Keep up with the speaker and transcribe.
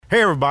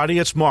Hey everybody,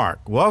 it's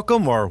Mark.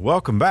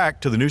 Welcome back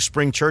to the New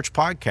Spring Church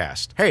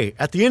Podcast. Hey,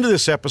 at the end of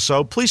this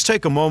episode, please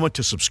take a moment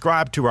to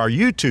subscribe to our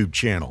YouTube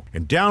channel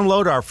and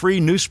download our free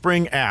New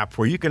Spring app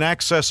where you can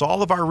access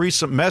all of our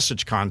recent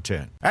message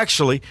content.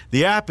 Actually,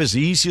 the app is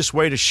the easiest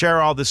way to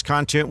share all this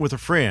content with a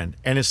friend,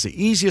 and it's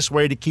the easiest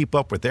way to keep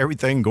up with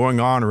everything going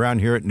on around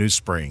here at New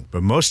Spring.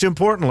 But most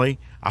importantly,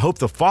 I hope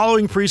the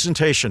following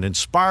presentation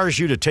inspires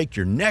you to take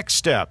your next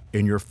step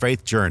in your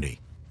faith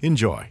journey.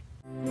 Enjoy.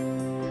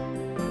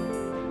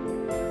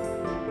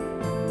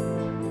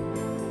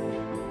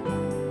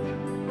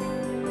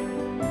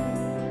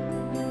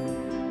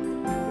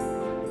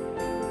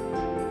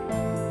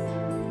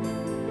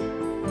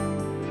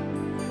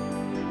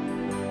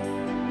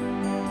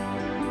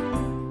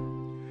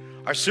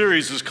 Our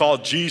series is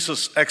called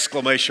Jesus!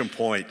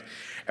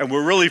 And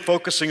we're really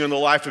focusing on the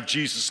life of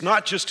Jesus,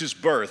 not just his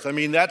birth. I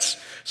mean, that's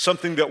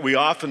something that we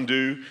often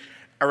do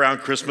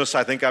around Christmas.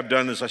 I think I've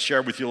done, as I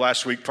shared with you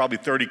last week, probably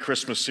 30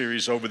 Christmas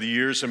series over the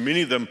years, and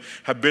many of them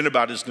have been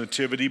about his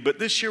nativity. But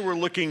this year we're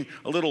looking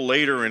a little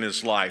later in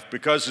his life,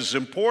 because as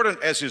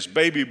important as his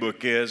baby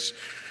book is,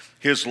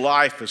 his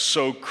life is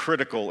so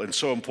critical and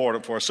so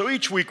important for us. So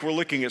each week we're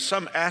looking at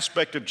some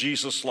aspect of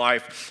Jesus'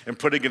 life and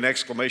putting an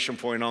exclamation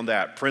point on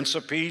that. Prince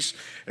of Peace.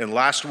 And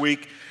last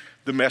week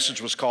the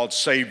message was called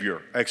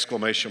Savior!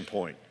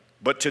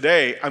 But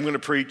today I'm going to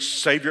preach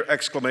Savior!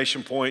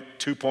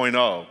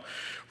 2.0.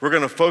 We're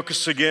going to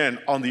focus again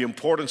on the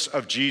importance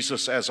of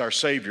Jesus as our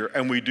Savior,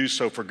 and we do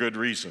so for good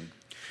reason.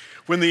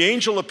 When the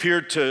angel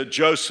appeared to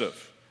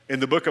Joseph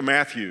in the book of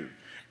Matthew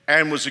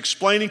and was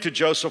explaining to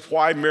Joseph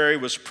why Mary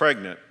was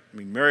pregnant,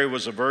 Mary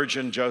was a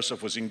virgin,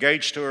 Joseph was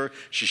engaged to her,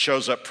 she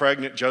shows up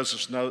pregnant,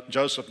 Joseph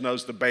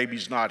knows the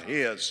baby's not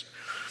his.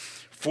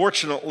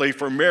 Fortunately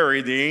for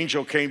Mary, the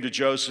angel came to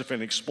Joseph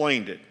and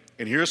explained it.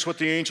 And here's what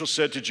the angel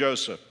said to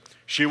Joseph: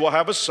 "She will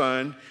have a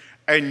son,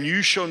 and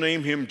you shall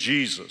name him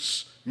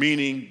Jesus,"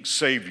 meaning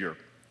Savior.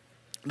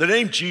 The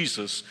name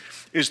Jesus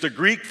is the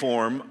Greek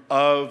form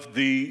of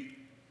the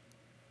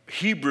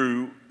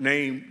Hebrew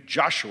name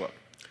Joshua,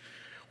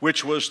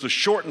 which was the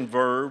shortened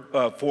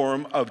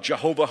form of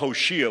Jehovah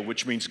Hoshea,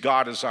 which means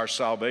God is our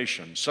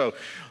salvation. So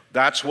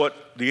that's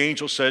what the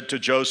angel said to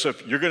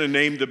Joseph: "You're going to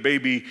name the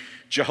baby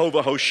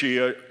Jehovah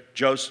Hoshea,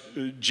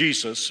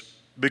 Jesus,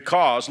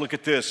 because," look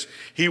at this,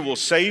 "he will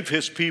save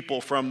his people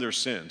from their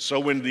sins." So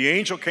when the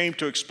angel came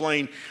to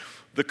explain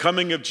the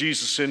coming of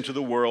Jesus into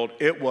the world,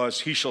 it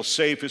was, he shall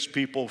save his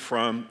people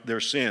from their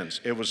sins.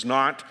 It was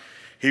not,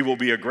 he will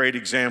be a great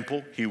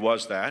example. He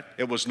was that.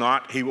 It was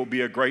not, he will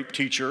be a great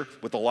teacher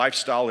with a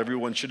lifestyle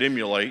everyone should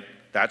emulate.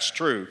 That's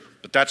true.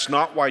 But that's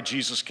not why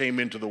Jesus came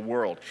into the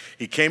world.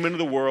 He came into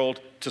the world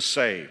to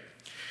save.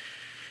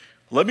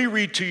 Let me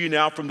read to you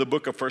now from the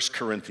book of 1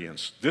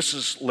 Corinthians. This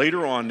is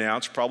later on now.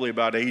 It's probably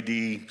about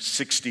AD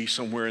 60,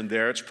 somewhere in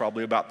there. It's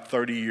probably about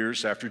 30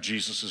 years after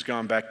Jesus has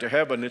gone back to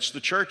heaven. It's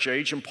the church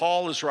age, and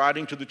Paul is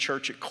writing to the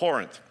church at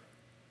Corinth.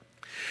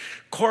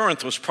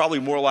 Corinth was probably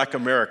more like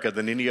America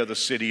than any other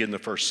city in the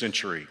first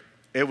century.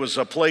 It was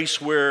a place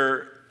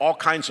where all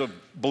kinds of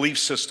belief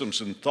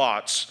systems and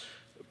thoughts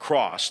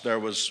crossed. There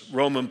was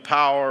Roman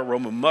power,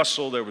 Roman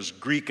muscle, there was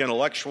Greek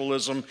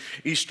intellectualism,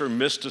 Eastern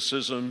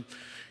mysticism,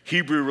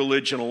 Hebrew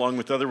religion, along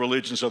with other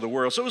religions of the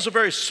world. So it was a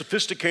very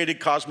sophisticated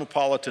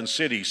cosmopolitan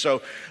city.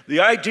 So the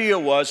idea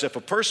was, if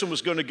a person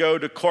was going to go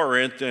to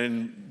Corinth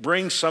and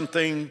bring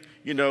something,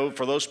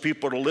 for those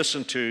people to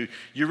listen to,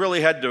 you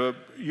really had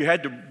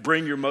to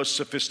bring your most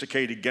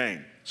sophisticated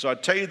game. So I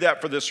tell you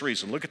that for this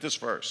reason. Look at this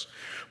verse.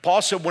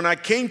 Paul said, "When I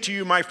came to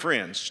you, my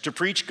friends, to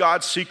preach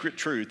God's secret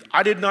truth,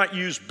 I did not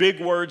use big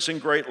words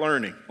and great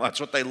learning." Well,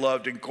 that's what they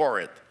loved in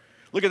Corinth.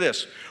 Look at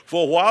this.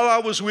 "For while I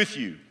was with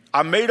you,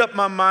 I made up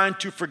my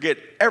mind to forget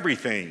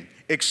everything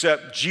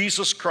except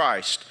Jesus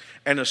Christ,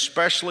 and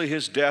especially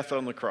his death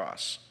on the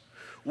cross."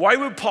 Why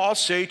would Paul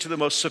say to the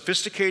most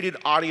sophisticated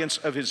audience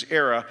of his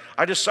era,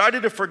 "I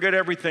decided to forget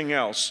everything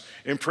else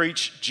and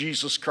preach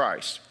Jesus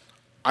Christ"?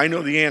 I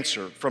know the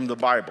answer from the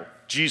Bible.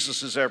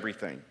 Jesus is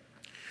everything.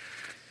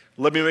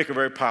 Let me make a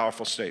very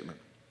powerful statement.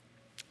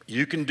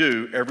 You can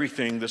do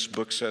everything this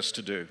book says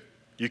to do.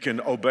 You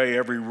can obey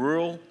every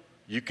rule.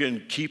 You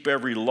can keep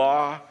every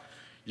law.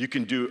 You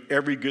can do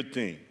every good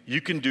thing. You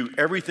can do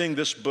everything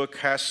this book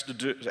has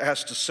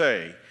to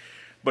say.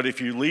 But if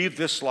you leave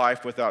this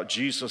life without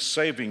Jesus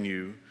saving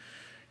you,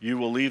 you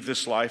will leave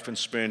this life and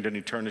spend an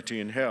eternity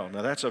in hell.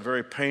 Now, that's a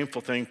very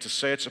painful thing to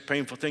say. It's a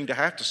painful thing to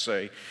have to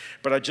say.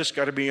 But I just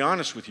got to be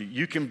honest with you.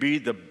 You can be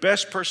the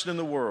best person in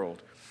the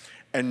world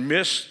and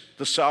miss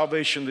the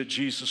salvation that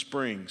Jesus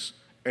brings,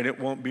 and it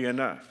won't be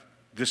enough.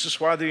 This is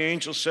why the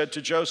angel said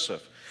to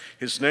Joseph,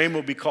 his name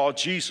will be called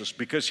Jesus,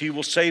 because he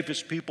will save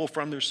his people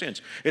from their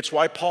sins. It's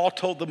why Paul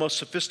told the most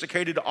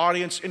sophisticated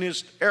audience in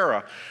his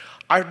era,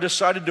 "I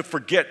decided to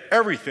forget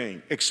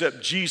everything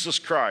except Jesus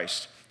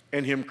Christ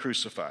and him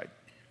crucified."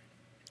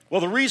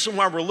 Well, the reason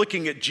why we're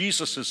looking at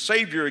Jesus as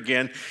Savior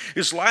again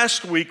is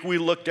last week we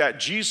looked at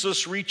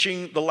Jesus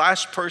reaching the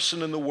last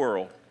person in the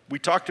world. We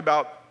talked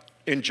about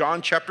In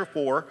John chapter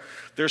 4,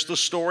 there's the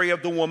story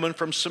of the woman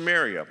from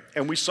Samaria.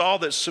 And we saw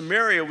that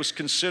Samaria was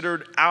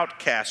considered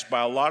outcast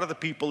by a lot of the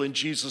people in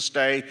Jesus'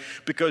 day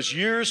because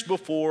years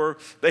before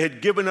they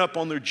had given up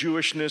on their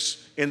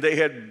Jewishness and they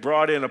had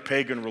brought in a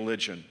pagan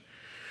religion.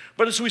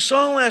 But as we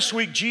saw last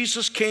week,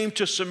 Jesus came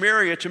to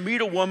Samaria to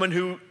meet a woman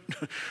who,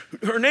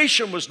 her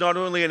nation was not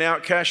only an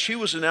outcast, she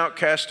was an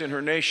outcast in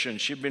her nation.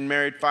 She'd been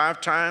married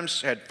 5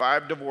 times, had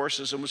 5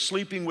 divorces, and was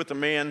sleeping with a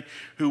man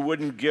who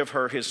wouldn't give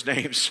her his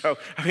name. So,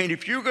 I mean,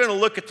 if you're going to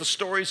look at the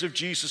stories of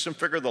Jesus and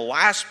figure the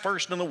last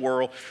person in the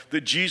world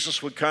that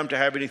Jesus would come to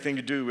have anything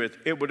to do with,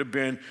 it would have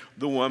been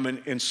the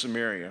woman in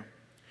Samaria.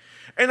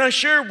 And I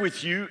shared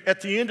with you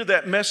at the end of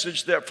that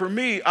message that for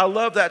me, I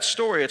love that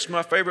story. It's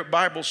my favorite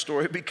Bible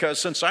story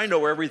because since I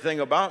know everything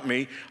about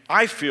me,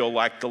 I feel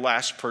like the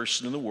last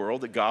person in the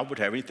world that God would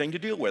have anything to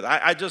deal with.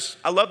 I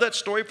love that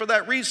story for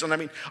that reason. I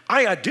mean,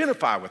 I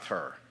identify with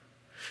her.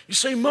 You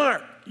say,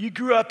 Mark, you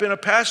grew up in a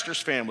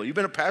pastor's family. You've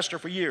been a pastor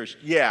for years.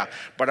 Yeah,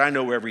 but I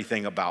know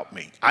everything about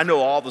me. I know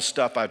all the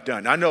stuff I've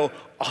done. I know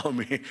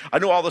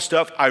all the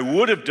stuff I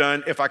would have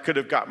done if I could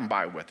have gotten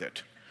by with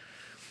it.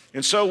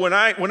 And so when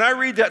I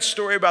read that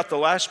story about the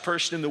last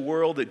person in the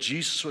world that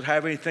Jesus would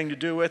have anything to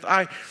do with,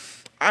 I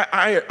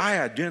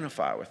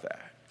identify with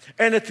that.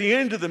 And at the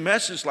end of the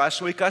message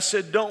last week, I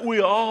said, don't we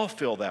all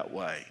feel that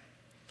way?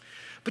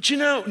 But you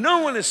know, no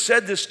one has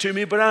said this to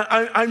me, but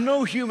I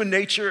know human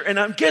nature, and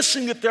I'm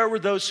guessing that there were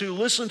those who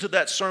listened to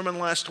that sermon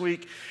last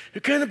week who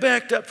kind of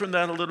backed up from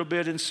that a little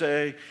bit and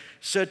said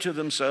to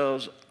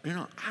themselves, you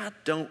know, I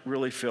don't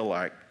really feel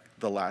like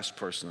the last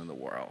person in the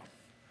world.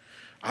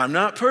 I'm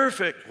not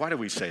perfect. Why do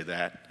we say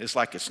that? It's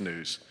like it's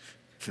news.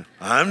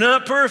 I'm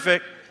not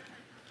perfect.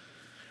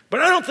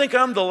 But I don't think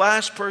I'm the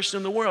last person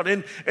in the world.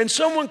 And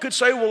someone could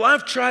say, well,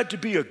 I've tried to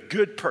be a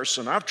good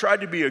person. I've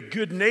tried to be a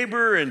good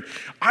neighbor. And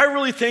I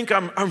really think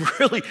I'm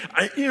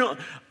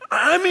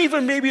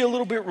even maybe a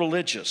little bit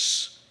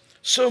religious.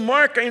 So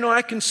Mark,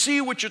 I can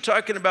see what you're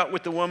talking about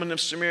with the woman of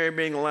Samaria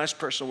being the last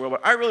person in the world.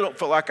 But I really don't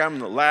feel like I'm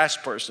the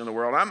last person in the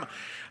world.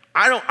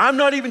 I'm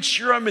not even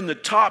sure I'm in the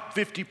top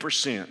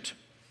 50%.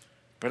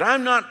 But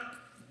I'm not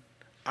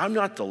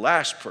the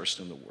last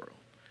person in the world.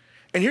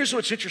 And here's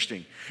what's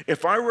interesting.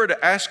 If I were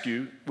to ask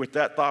you with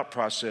that thought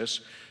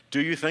process,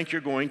 do you think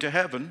you're going to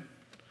heaven?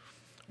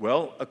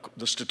 Well,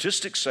 the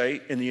statistics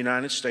say in the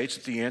United States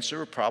that the answer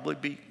would probably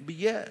be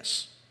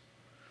yes.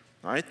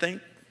 I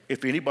think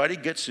if anybody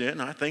gets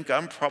in, I think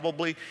I'm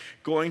probably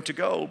going to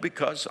go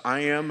because I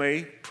am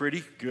a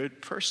pretty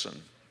good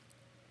person.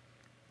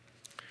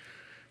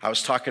 I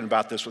was talking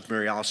about this with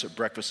Mary Alice at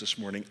breakfast this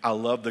morning. I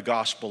love the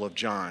Gospel of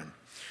John.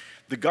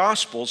 The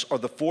Gospels are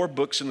the 4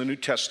 books in the New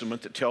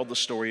Testament that tell the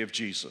story of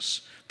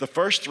Jesus. The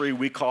first 3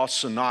 we call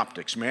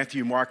synoptics,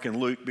 Matthew, Mark, and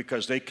Luke,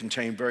 because they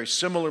contain very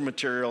similar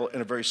material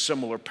and a very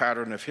similar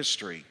pattern of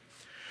history.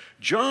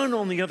 John,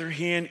 on the other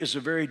hand, is a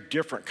very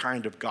different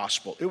kind of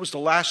gospel. It was the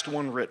last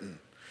one written.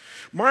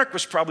 Mark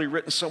was probably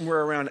written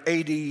somewhere around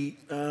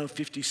AD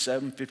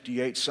 57,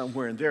 58,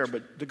 somewhere in there,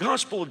 but the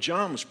Gospel of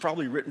John was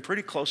probably written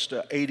pretty close to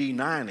AD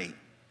 90.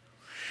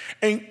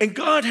 And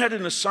God had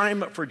an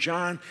assignment for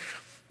John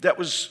that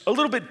was a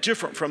little bit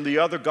different from the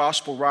other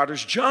gospel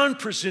writers. John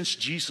presents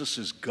Jesus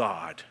as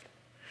God.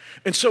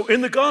 And so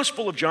in the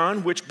Gospel of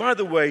John, which, by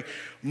the way,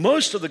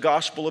 most of the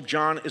Gospel of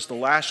John is the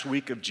last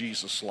week of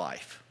Jesus'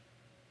 life.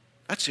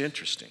 That's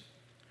interesting.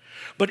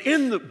 But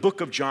in the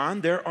book of John,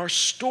 there are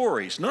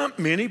stories, not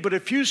many, but a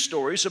few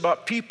stories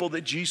about people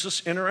that Jesus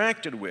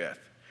interacted with.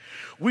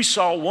 We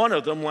saw one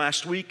of them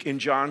last week in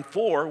John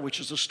 4, which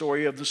is the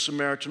story of the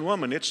Samaritan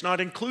woman. It's not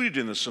included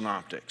in the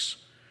synoptics.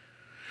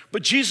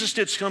 But Jesus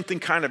did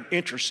something kind of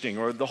interesting,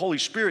 or the Holy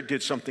Spirit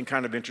did something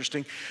kind of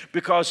interesting,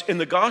 because in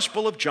the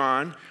Gospel of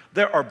John,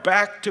 there are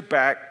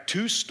back-to-back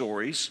 2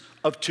 stories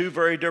of 2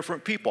 very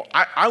different people.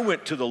 I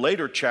went to the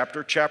later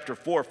chapter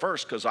 4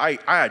 first, because I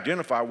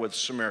identify with the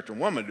Samaritan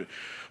woman.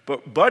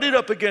 But butted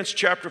up against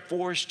chapter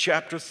 4 is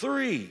chapter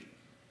 3.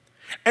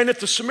 And if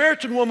the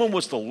Samaritan woman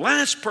was the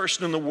last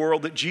person in the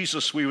world that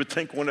Jesus, we would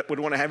think, would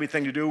want to have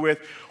anything to do with,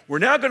 we're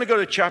now going to go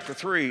to chapter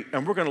 3,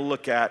 and we're going to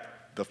look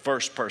at the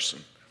first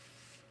person.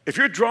 If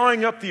you're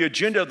drawing up the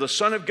agenda of the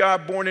Son of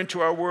God born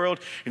into our world,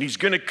 and he's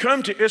going to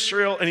come to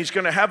Israel and he's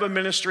going to have a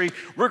ministry,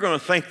 we're going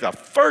to think the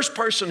first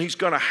person he's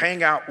going to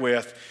hang out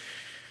with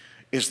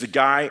is the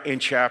guy in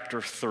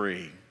chapter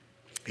 3.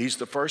 He's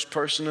the first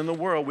person in the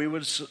world we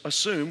would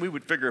assume, we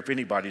would figure if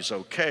anybody's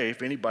okay,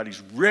 if anybody's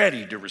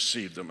ready to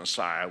receive the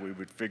Messiah, we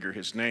would figure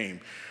his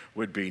name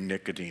would be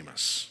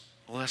Nicodemus.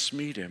 Let's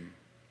meet him.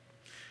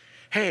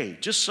 Hey,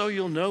 just so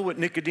you'll know what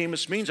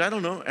Nicodemus means, I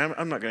don't know,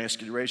 I'm not going to ask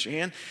you to raise your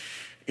hand.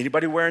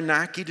 Anybody wearing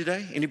Nike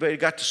today? Anybody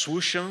got the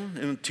swoosh on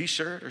in a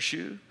t-shirt or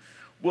shoe?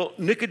 Well,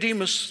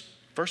 Nicodemus,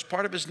 first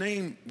part of his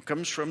name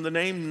comes from the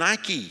name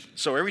Nike.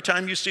 So every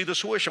time you see the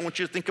swoosh, I want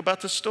you to think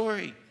about the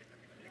story.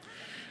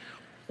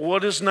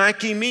 What does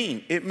Nike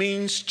mean? It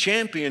means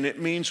champion. It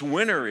means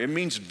winner. It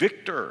means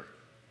victor.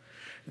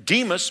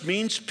 Demas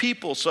means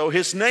people. So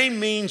his name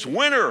means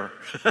winner.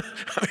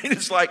 I mean,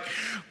 it's like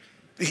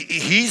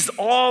he's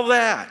all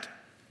that.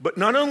 But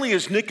not only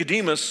is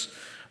Nicodemus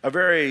a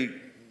very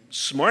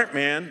smart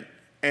man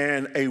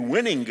and a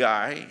winning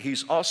guy,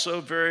 he's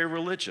also very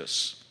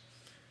religious.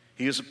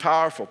 He is a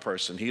powerful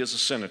person. He is a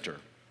senator.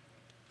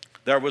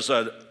 There was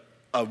a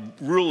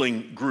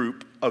ruling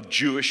group of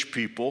Jewish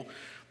people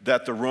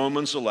that the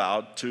Romans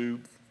allowed to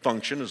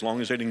function as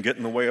long as they didn't get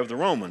in the way of the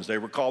Romans. They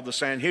were called the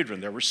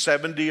Sanhedrin. There were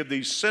 70 of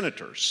these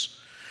senators.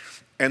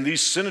 And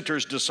these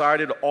senators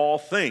decided all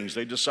things.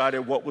 They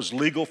decided what was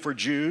legal for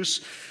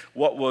Jews,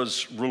 what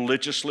was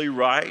religiously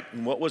right,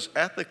 and what was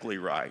ethically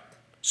right.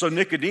 So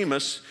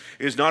Nicodemus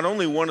is not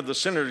only one of the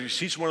senators,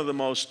 he's one of the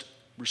most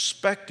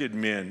respected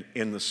men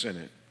in the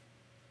Senate.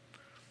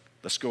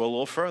 Let's go a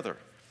little further.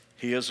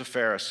 He is a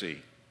Pharisee.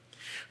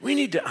 We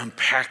need to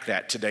unpack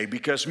that today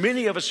because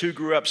many of us who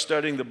grew up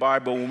studying the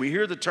Bible, when we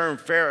hear the term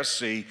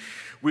Pharisee,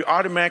 we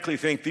automatically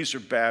think these are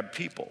bad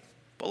people.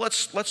 But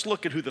let's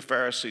look at who the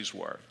Pharisees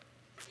were.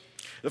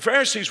 The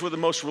Pharisees were the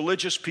most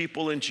religious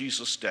people in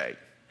Jesus' day.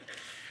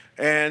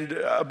 And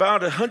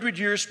about 100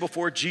 years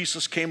before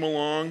Jesus came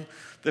along,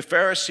 the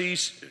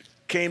Pharisees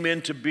came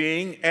into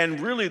being, and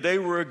really they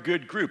were a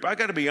good group. I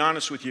got to be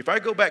honest with you. If I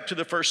go back to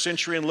the first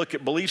century and look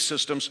at belief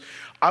systems,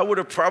 I would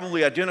have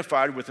probably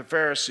identified with the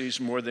Pharisees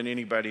more than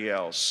anybody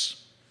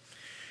else.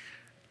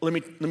 Let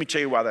me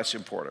tell you why that's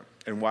important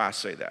and why I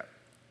say that.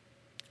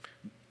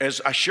 As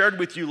I shared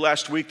with you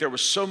last week, there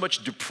was so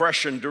much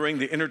depression during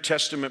the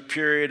Intertestament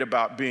period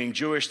about being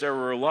Jewish. There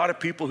were a lot of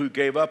people who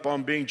gave up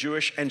on being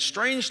Jewish. And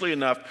strangely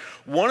enough,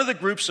 one of the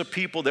groups of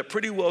people that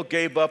pretty well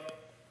gave up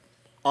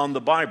on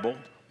the Bible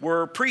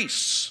were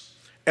priests.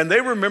 And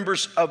they were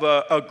members of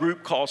a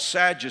group called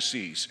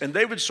Sadducees. And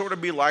they would sort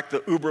of be like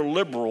the uber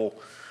liberal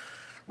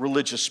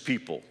religious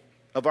people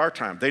of our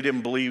time. They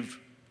didn't believe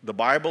the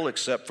Bible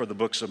except for the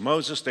books of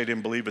Moses. They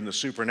didn't believe in the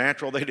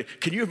supernatural.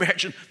 Can you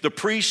imagine? The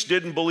priests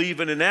didn't believe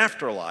in an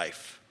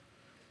afterlife.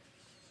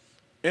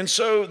 And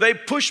so they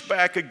pushed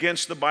back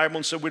against the Bible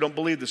and said, we don't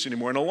believe this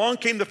anymore. And along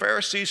came the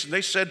Pharisees and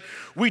they said,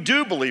 we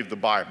do believe the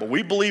Bible.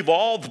 We believe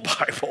all the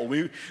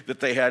Bible that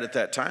they had at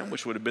that time,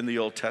 which would have been the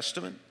Old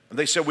Testament. And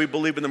they said, we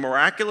believe in the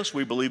miraculous.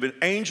 We believe in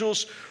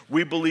angels.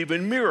 We believe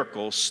in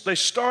miracles. They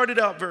started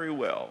out very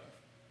well.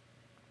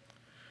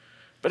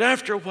 But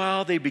after a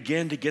while, they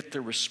began to get the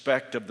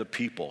respect of the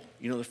people.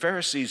 You know, the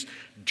Pharisees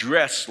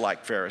dressed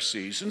like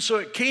Pharisees. And so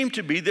it came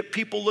to be that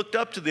people looked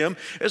up to them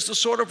as the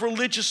sort of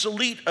religious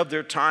elite of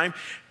their time.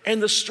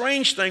 And the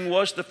strange thing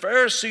was the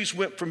Pharisees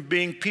went from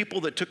being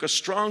people that took a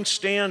strong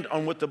stand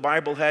on what the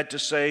Bible had to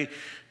say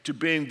to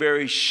being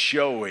very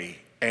showy.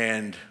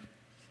 And,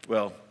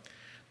 well,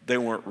 they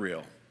weren't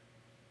real.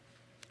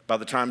 By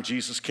the time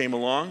Jesus came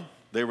along,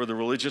 they were the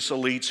religious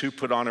elites who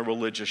put on a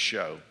religious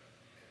show.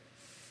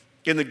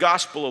 In the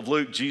Gospel of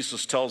Luke,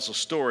 Jesus tells a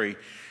story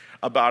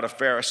about a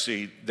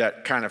Pharisee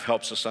that kind of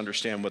helps us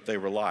understand what they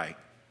were like.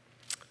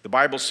 The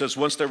Bible says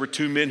once there were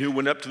two men who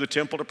went up to the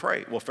temple to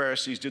pray. Well,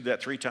 Pharisees did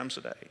that 3 times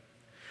a day.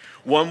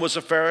 One was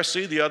a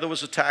Pharisee, the other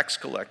was a tax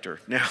collector.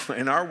 Now,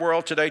 in our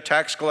world today,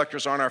 tax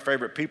collectors aren't our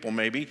favorite people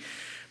maybe,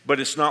 but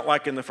it's not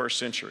like in the first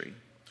century.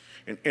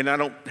 And I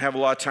don't have a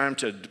lot of time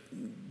to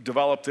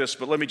develop this,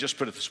 but let me just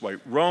put it this way.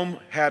 Rome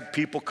had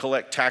people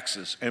collect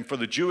taxes, and for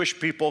the Jewish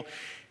people,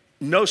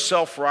 no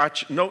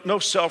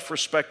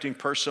self-respecting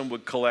person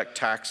would collect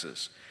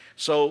taxes.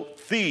 So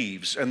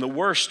thieves and the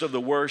worst of the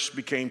worst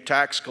became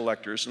tax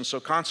collectors. And so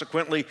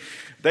consequently,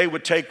 they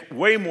would take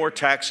way more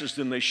taxes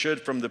than they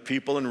should from the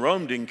people, and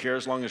Rome didn't care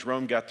as long as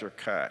Rome got their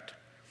cut.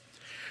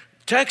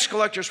 Tax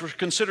collectors were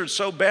considered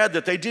so bad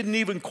that they didn't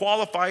even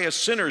qualify as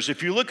sinners.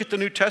 If you look at the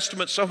New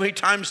Testament, so many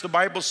times the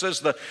Bible says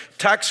the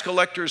tax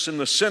collectors and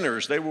the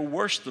sinners, they were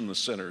worse than the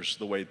sinners,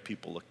 the way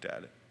people looked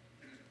at it.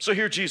 So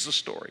here's Jesus'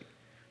 story.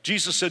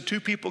 Jesus said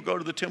 2 people go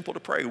to the temple to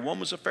pray. One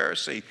was a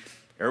Pharisee.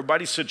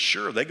 Everybody said,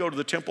 sure, they go to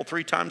the temple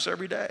 3 times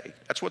every day.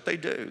 That's what they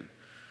do.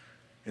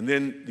 And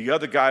then the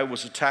other guy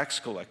was a tax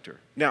collector.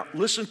 Now,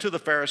 listen to the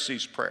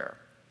Pharisee's prayer.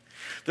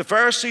 The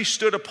Pharisee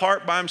stood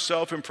apart by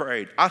himself and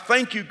prayed, I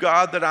thank you,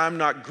 God, that I'm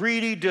not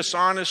greedy,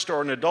 dishonest,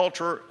 or an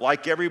adulterer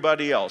like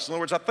everybody else. In other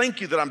words, I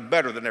thank you that I'm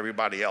better than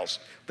everybody else.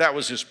 That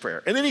was his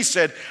prayer. And then he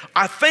said,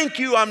 I thank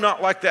you I'm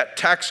not like that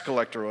tax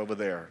collector over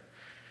there.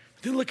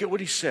 Then look at what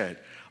he said.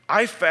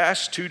 I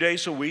fast 2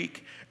 days a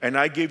week, and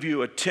I give you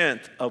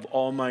 1/10 of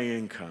all my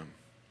income.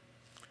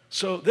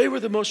 So they were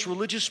the most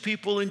religious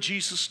people in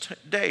Jesus'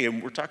 day.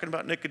 And we're talking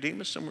about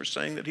Nicodemus, and we're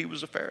saying that he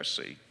was a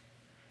Pharisee.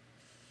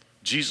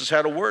 Jesus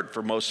had a word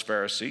for most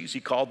Pharisees. He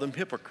called them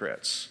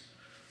hypocrites.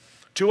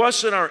 To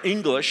us in our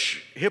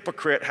English,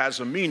 hypocrite has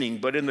a meaning,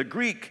 but in the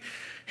Greek,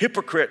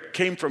 hypocrite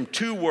came from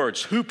 2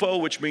 words.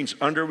 Hupo, which means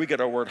under. We get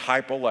our word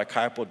hypo, like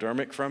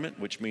hypodermic from it,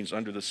 which means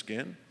under the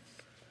skin.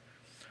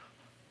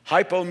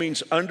 Hypo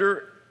means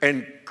under,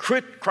 and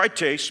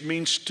krites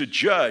means to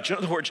judge. In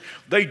other words,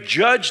 they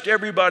judged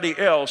everybody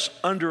else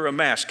under a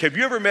mask. Have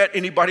you ever met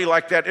anybody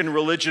like that in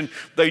religion?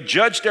 They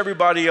judged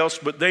everybody else,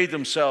 but they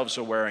themselves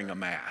are wearing a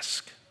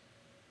mask.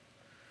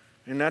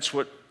 And that's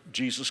what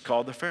Jesus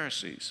called the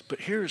Pharisees. But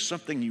here's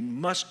something you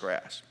must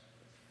grasp.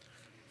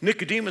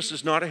 Nicodemus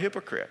is not a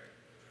hypocrite.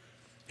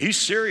 He's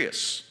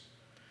serious.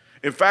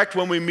 In fact,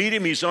 when we meet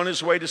him, he's on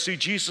his way to see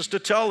Jesus to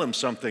tell him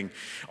something.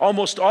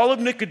 Almost all of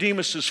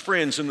Nicodemus's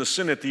friends in the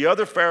Senate, the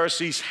other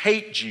Pharisees,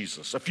 hate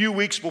Jesus. A few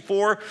weeks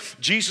before,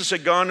 Jesus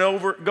had gone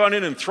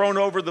in and thrown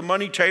over the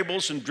money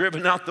tables and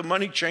driven out the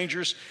money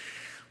changers.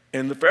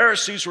 And the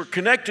Pharisees were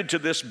connected to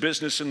this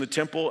business in the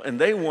temple, and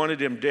they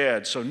wanted him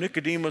dead. So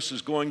Nicodemus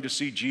is going to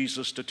see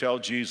Jesus to tell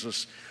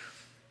Jesus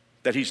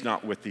that he's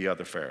not with the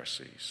other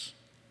Pharisees.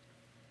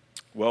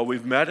 Well,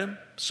 we've met him,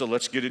 so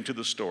let's get into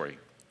the story.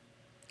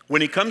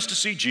 When he comes to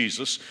see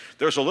Jesus,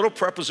 there's a little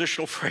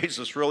prepositional phrase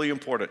that's really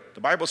important. The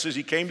Bible says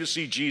he came to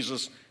see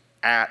Jesus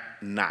at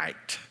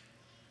night.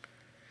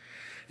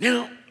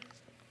 Now,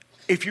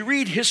 if you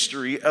read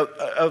history of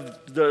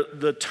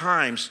the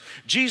times,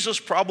 Jesus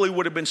probably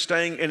would have been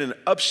staying in an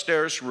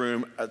upstairs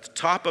room at the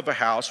top of a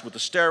house with a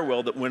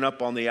stairwell that went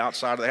up on the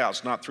outside of the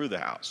house, not through the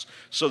house,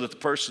 so that the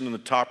person in the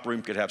top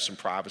room could have some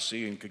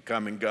privacy and could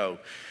come and go,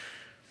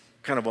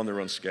 kind of on their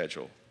own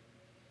schedule.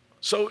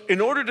 So in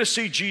order to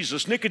see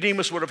Jesus,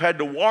 Nicodemus would have had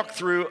to walk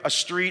through a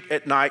street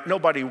at night.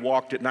 Nobody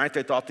walked at night.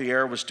 They thought the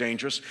air was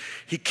dangerous.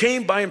 He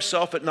came by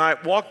himself at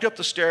night, walked up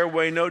the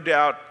stairway, no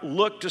doubt,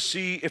 looked to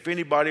see if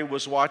anybody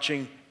was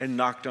watching, and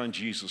knocked on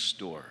Jesus'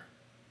 door.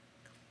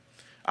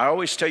 I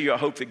always tell you, I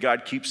hope that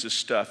God keeps this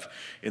stuff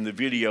in the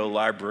video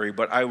library,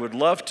 but I would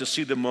love to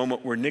see the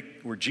moment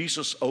where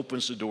Jesus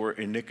opens the door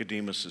and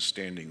Nicodemus is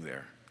standing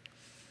there.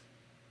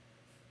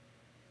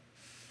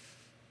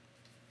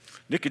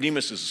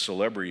 Nicodemus is a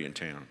celebrity in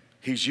town.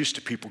 He's used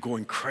to people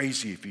going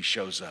crazy if he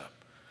shows up.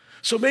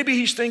 So maybe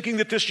he's thinking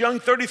that this young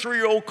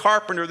 33-year-old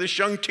carpenter, this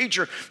young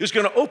teacher, is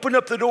going to open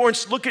up the door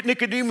and look at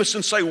Nicodemus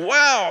and say,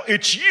 "Wow,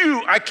 it's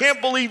you. I can't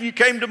believe you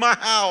came to my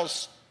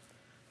house."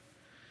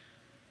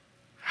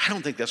 I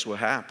don't think that's what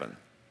happened.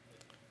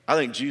 I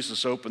think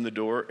Jesus opened the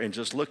door and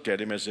just looked at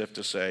him as if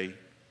to say,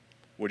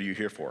 "What are you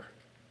here for?"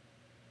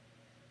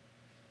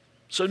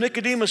 So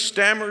Nicodemus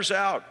stammers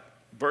out.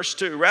 Verse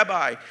 2,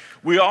 "Rabbi,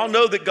 we all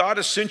know that God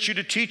has sent you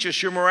to teach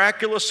us. Your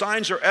miraculous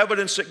signs are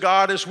evidence that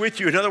God is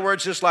with you." In other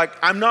words, it's like,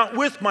 I'm not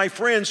with my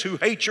friends who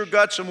hate your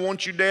guts and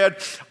want you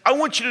dead. I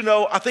want you to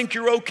know I think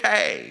you're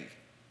okay.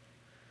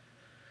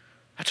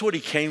 That's what he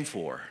came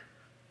for.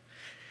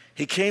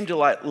 He came to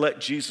let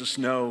Jesus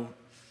know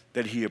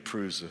that he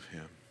approves of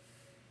him.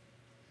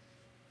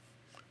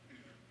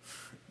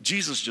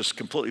 Jesus just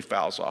completely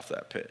fouls off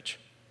that pitch.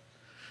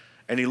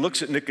 And he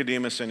looks at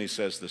Nicodemus and he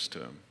says this to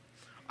him.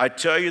 "I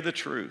tell you the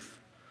truth,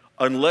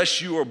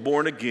 unless you are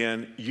born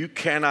again, you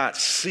cannot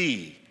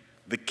see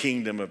the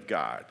kingdom of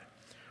God."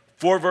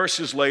 4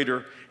 verses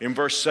later, in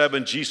verse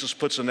 7, Jesus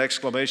puts an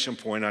exclamation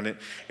point on it,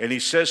 and he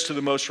says to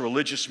the most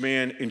religious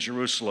man in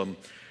Jerusalem,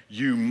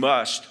 "You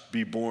must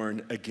be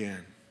born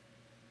again."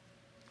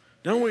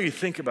 Now, I want you to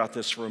think about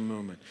this for a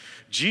moment.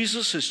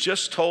 Jesus has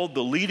just told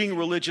the leading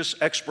religious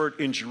expert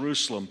in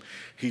Jerusalem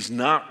he's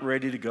not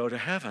ready to go to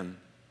heaven.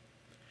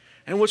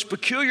 And what's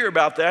peculiar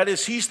about that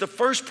is he's the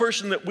first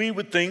person that we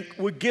would think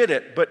would get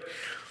it. But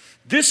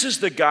this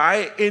is the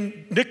guy,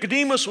 and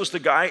Nicodemus was the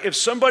guy. If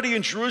somebody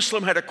in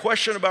Jerusalem had a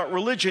question about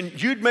religion,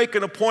 you'd make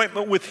an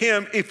appointment with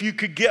him if you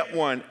could get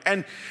one.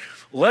 And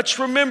let's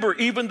remember,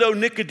 even though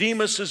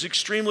Nicodemus is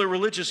extremely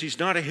religious, he's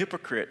not a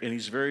hypocrite and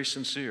he's very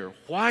sincere.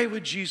 Why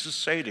would Jesus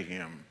say to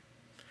him,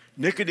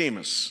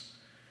 "Nicodemus,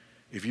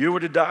 if you were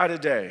to die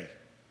today,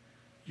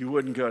 you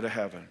wouldn't go to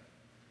heaven"?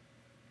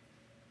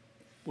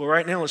 Well,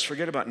 right now, let's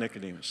forget about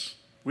Nicodemus.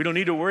 We don't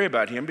need to worry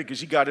about him because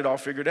he got it all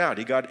figured out.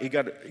 He got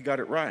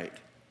it right.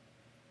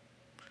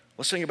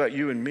 Let's think about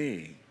you and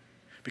me,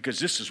 because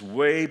this is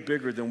way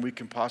bigger than we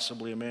can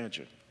possibly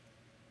imagine.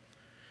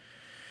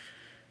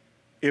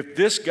 If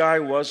this guy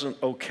wasn't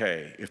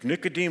okay, if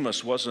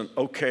Nicodemus wasn't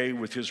okay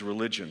with his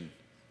religion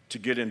to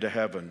get into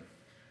heaven,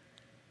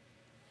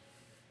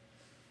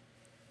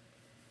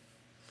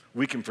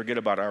 we can forget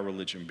about our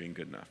religion being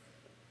good enough.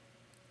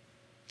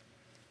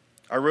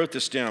 I wrote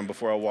this down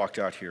before I walked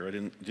out here. I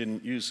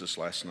didn't use this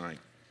last night.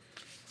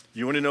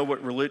 You want to know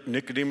what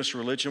Nicodemus'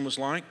 religion was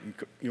like?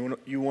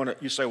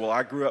 You say, "Well,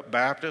 I grew up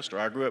Baptist, or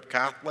I grew up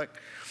Catholic,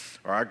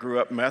 or I grew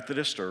up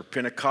Methodist, or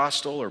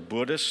Pentecostal, or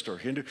Buddhist, or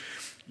Hindu."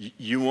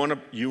 You want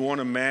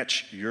to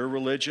match your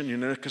religion? You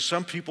know, because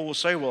some people will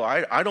say, "Well,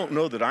 I don't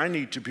know that I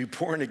need to be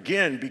born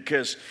again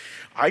because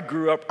I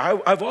grew up.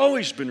 I've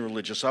always been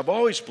religious. I've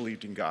always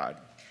believed in God."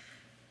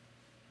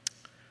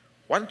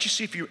 Why don't you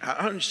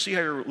see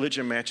how your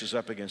religion matches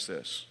up against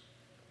this?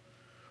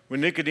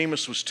 When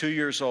Nicodemus was 2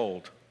 years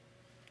old,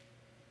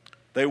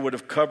 they would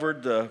have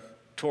covered the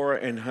Torah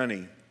in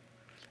honey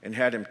and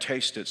had him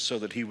taste it so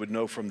that he would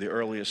know from the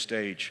earliest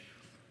stage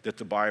that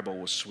the Bible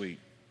was sweet.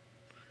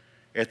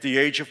 At the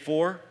age of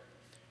 4,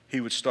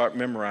 he would start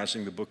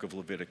memorizing the book of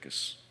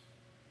Leviticus.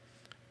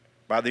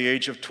 By the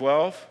age of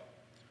 12,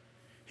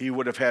 he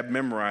would have had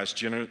memorized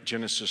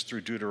Genesis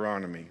through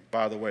Deuteronomy.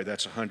 By the way,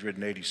 that's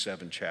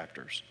 187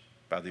 chapters.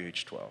 By the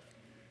age 12.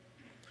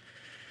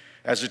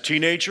 As a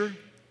teenager,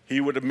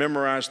 he would have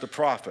memorized the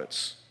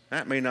prophets.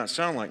 That may not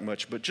sound like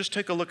much, but just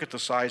take a look at the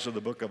size of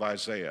the book of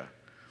Isaiah.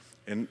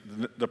 And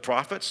the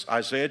prophets,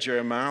 Isaiah,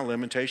 Jeremiah,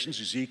 Lamentations,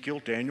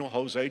 Ezekiel, Daniel,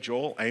 Hosea,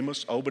 Joel,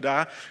 Amos,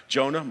 Obadiah,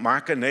 Jonah,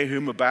 Micah,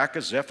 Nahum,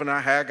 Habakkuk,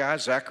 Zephaniah, Haggai,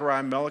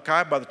 Zechariah,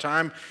 Malachi. By the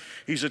time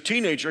he's a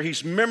teenager,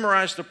 he's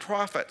memorized the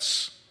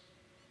prophets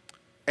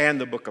and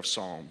the book of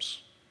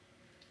Psalms.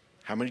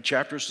 How many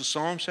chapters does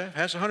Psalms have? It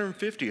has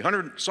 150.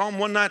 Psalm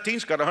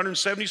 119's got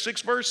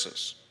 176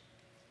 verses.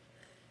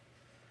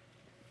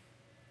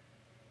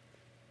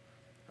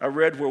 I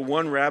read where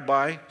one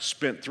rabbi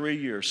spent 3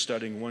 years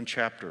studying one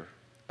chapter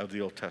of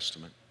the Old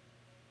Testament.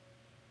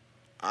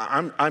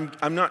 I'm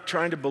not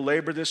trying to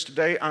belabor this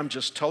today. I'm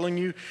just telling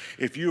you,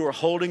 if you are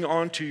holding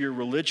on to your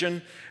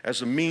religion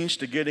as a means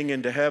to getting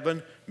into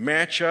heaven,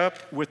 match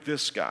up with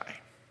this guy.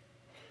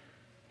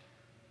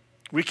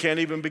 We can't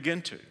even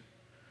begin to.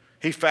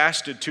 He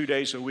fasted 2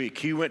 days a week.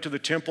 He went to the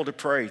temple to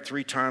pray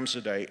 3 times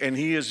a day, and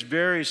he is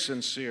very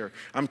sincere.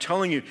 I'm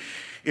telling you,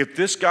 if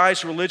this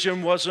guy's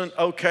religion wasn't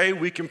okay,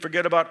 we can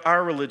forget about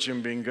our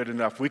religion being good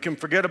enough. We can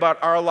forget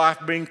about our life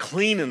being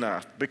clean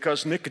enough,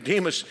 because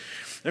Nicodemus,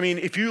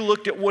 if you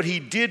looked at what he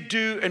did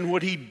do and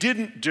what he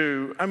didn't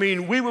do,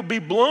 we would be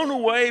blown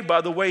away by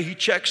the way he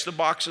checks the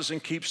boxes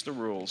and keeps the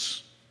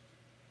rules.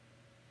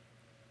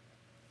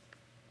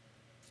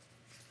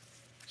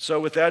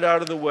 So with that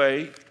out of the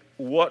way,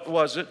 what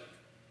was it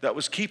that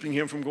was keeping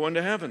him from going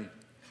to heaven?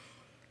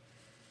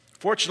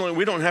 Fortunately,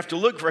 we don't have to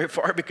look very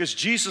far, because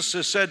Jesus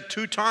has said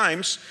 2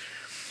 times.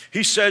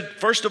 He said,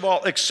 first of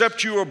all,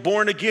 except you are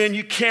born again,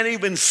 you can't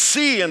even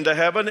see into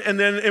heaven. And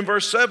then in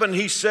verse 7,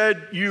 he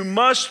said, you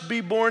must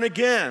be born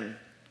again.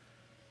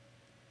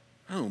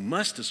 Oh,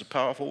 must is a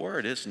powerful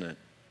word, isn't it?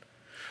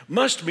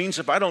 Must means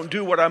if I don't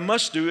do what I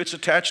must do, it's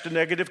attached to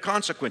negative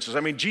consequences.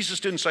 Jesus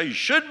didn't say you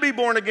should be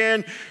born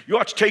again, you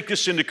ought to take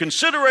this into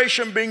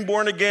consideration, being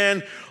born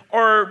again,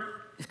 or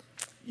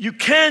you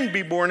can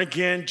be born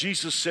again.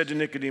 Jesus said to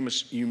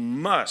Nicodemus, you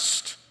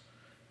must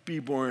be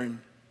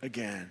born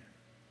again.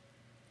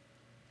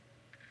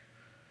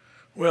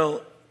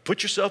 Well,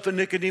 put yourself in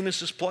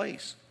Nicodemus'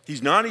 place.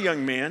 He's not a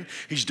young man.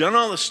 He's done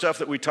all the stuff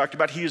that we talked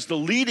about. He is the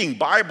leading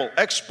Bible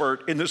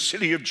expert in the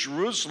city of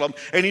Jerusalem,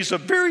 and he's a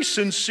very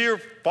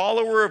sincere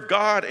follower of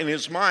God in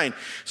his mind.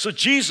 So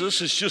Jesus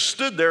has just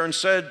stood there and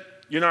said,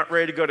 you're not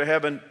ready to go to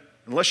heaven.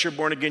 Unless you're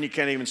born again, you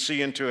can't even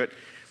see into it,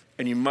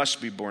 and you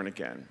must be born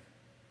again.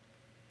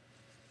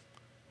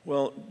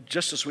 Well,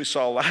 just as we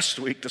saw last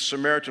week, the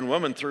Samaritan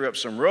woman threw up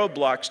some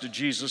roadblocks to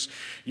Jesus.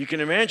 You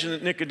can imagine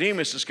that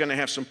Nicodemus is going to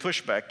have some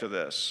pushback to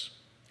this.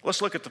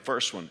 Let's look at the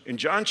first one. In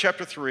John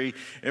chapter 3,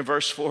 in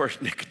verse 4,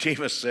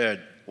 Nicodemus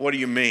said, what do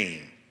you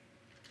mean?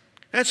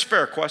 That's a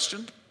fair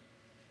question.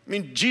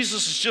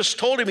 Jesus has just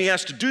told him he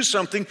has to do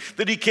something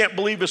that he can't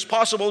believe is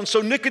possible. And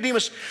so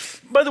Nicodemus,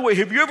 by the way,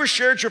 have you ever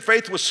shared your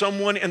faith with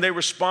someone and they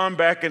respond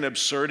back in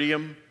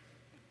absurdium?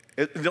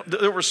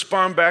 They'll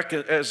respond back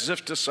as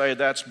if to say,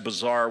 that's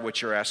bizarre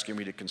what you're asking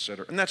me to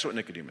consider. And that's what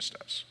Nicodemus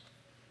does.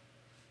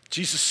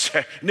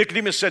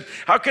 Nicodemus said,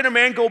 how can a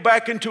man go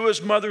back into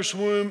his mother's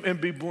womb and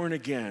be born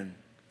again?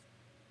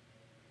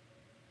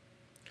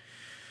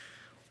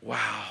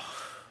 Wow,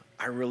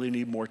 I really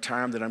need more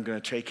time than I'm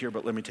going to take here,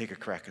 but let me take a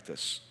crack at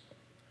this.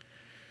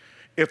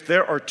 If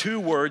there are 2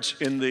 words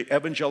in the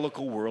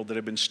evangelical world that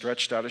have been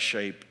stretched out of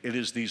shape, it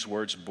is these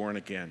words, born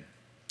again.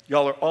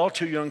 Y'all are all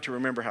too young to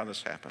remember how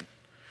this happened.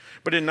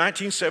 But in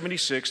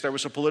 1976, there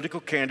was a political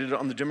candidate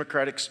on the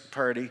Democratic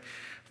Party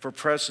for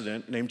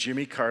president named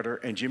Jimmy Carter,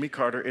 and Jimmy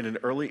Carter, in an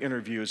early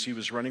interview as he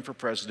was running for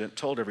president,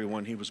 told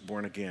everyone he was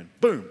born again.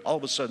 Boom, all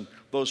of a sudden,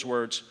 those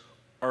words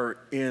are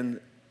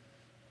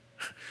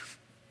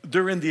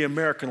they're in the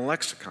American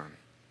lexicon.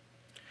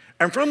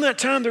 And from that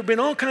time, there have been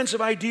all kinds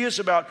of ideas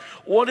about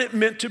what it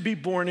meant to be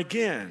born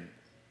again.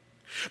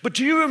 But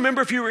do you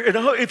remember, if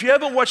you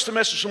haven't watched the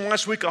message from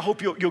last week, I hope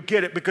you'll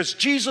get it, because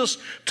Jesus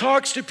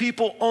talks to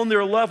people on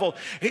their level.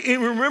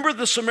 And remember,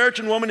 the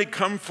Samaritan woman had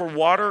come for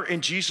water,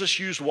 and Jesus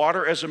used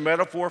water as a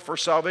metaphor for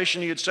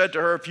salvation. He had said to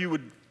her, if you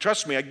would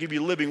trust me, I'd give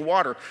you living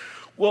water.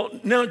 Well,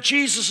 now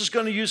Jesus is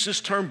going to use this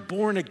term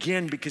born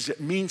again because it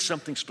means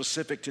something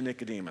specific to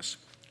Nicodemus.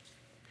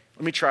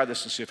 Let me try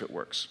this and see if it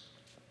works.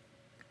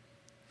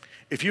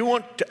 If you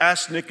want to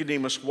ask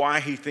Nicodemus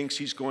why he thinks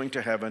he's going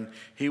to heaven,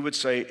 he would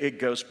say, it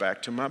goes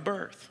back to my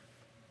birth.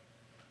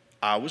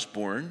 I was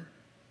born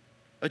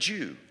a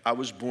Jew. I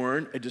was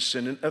born a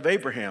descendant of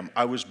Abraham.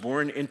 I was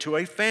born into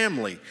a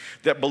family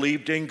that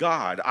believed in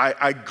God.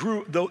 I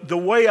grew, the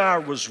way I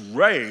was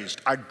raised,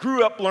 I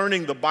grew up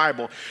learning the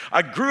Bible.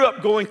 I grew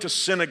up going to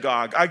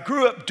synagogue. I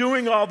grew up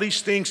doing all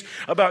these things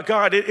about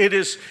God. It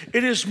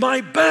is my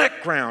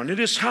background.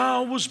 It is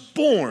how I was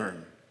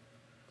born.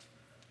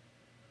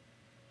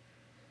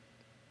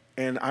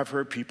 And I've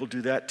heard people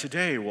do that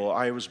today. Well,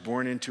 I was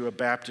born into a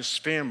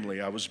Baptist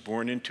family. I was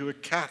born into a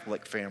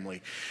Catholic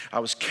family. I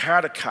was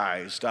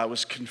catechized. I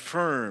was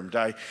confirmed.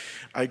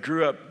 I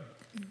grew up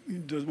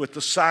with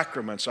the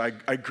sacraments. I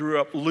grew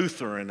up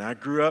Lutheran. I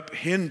grew up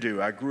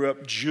Hindu. I grew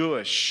up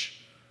Jewish.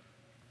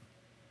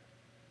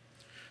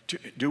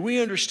 Do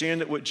we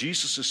understand that what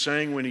Jesus is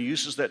saying when he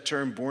uses that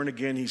term born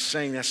again, he's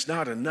saying that's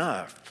not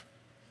enough.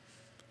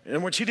 In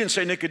other words, he didn't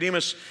say,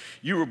 Nicodemus,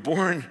 you were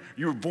born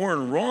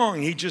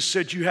wrong. He just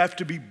said you have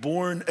to be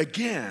born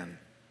again.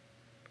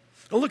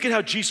 Now look at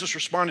how Jesus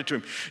responded to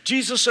him.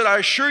 Jesus said, I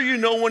assure you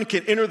no one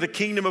can enter the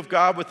kingdom of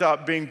God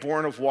without being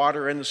born of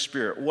water and the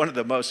Spirit. One of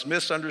the most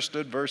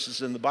misunderstood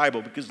verses in the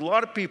Bible, because a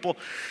lot of people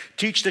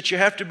teach that you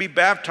have to be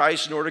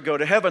baptized in order to go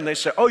to heaven. They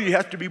say, oh, you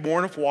have to be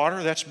born of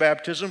water, that's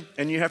baptism,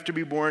 and you have to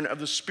be born of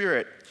the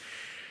Spirit.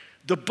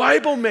 The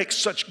Bible makes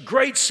such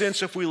great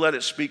sense if we let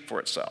it speak for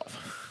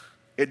itself.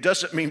 It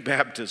doesn't mean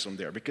baptism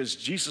there, because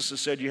Jesus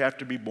has said you have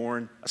to be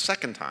born a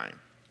second time.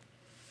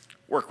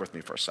 Work with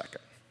me for a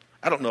second.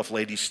 I don't know if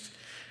ladies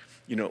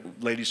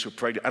who are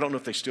pregnant, I don't know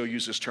if they still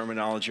use this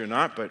terminology or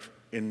not, but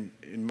in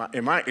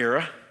my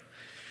era,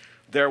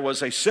 there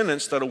was a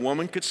sentence that a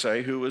woman could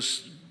say who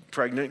was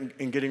pregnant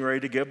and getting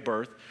ready to give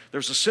birth.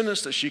 There's a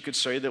sentence that she could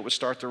say that would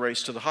start the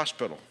race to the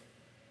hospital.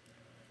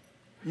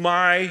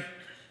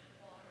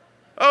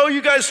 Oh,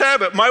 you guys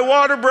have it. My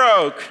water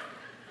broke.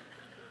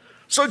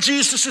 So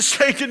Jesus is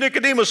saying to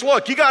Nicodemus,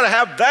 look, you got to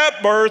have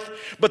that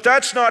birth, but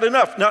that's not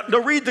enough. Now,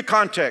 read the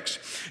context.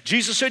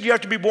 Jesus said you have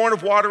to be born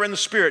of water and the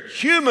Spirit.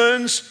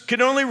 Humans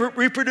can only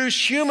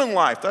reproduce human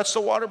life. That's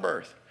the water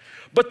birth.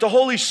 But the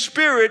Holy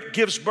Spirit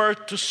gives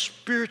birth to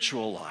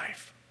spiritual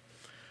life.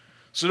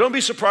 So don't be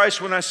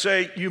surprised when I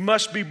say you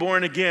must be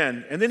born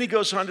again. And then he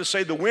goes on to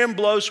say the wind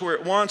blows where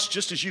it wants,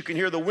 just as you can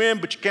hear the wind,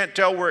 but you can't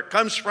tell where it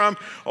comes from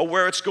or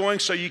where it's going.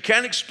 So you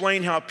can't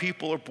explain how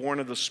people are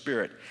born of the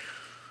Spirit.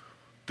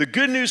 The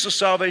good news of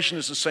salvation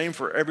is the same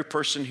for every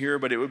person here,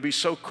 but it would be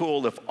so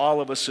cool if all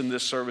of us in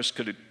this service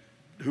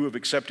who have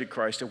accepted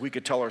Christ, if we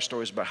could tell our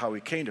stories about how we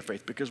came to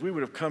faith, because we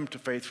would have come to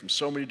faith from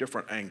so many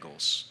different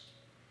angles.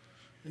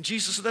 And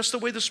Jesus said that's the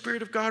way the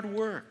Spirit of God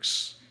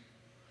works.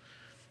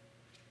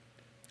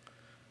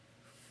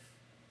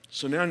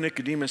 So now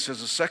Nicodemus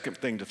has a second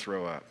thing to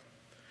throw up.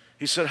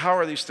 He said, how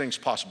are these things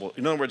possible?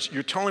 In other words,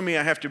 you're telling me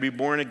I have to be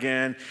born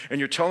again, and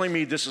you're telling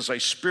me this is a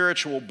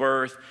spiritual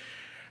birth.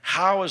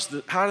 How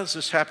does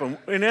this happen?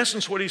 In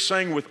essence, what he's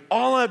saying, with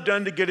all I've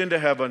done to get into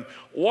heaven,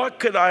 what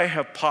could I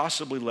have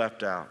possibly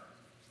left out?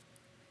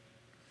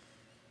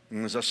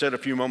 And as I said a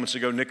few moments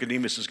ago,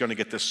 Nicodemus is going to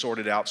get this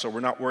sorted out, so we're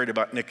not worried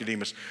about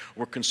Nicodemus.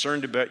 We're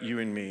concerned about you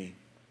and me.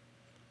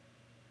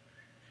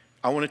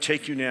 I want to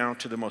take you now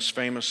to the most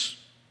famous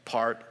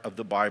part of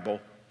the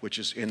Bible, which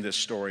is in this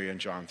story in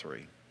John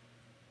 3.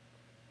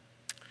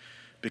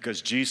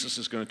 Because Jesus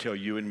is going to tell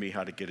you and me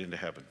how to get into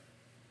heaven.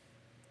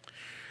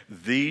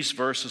 These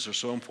verses are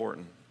so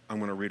important, I'm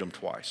going to read them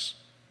twice.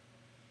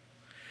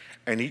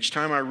 And each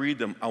time I read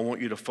them, I want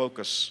you to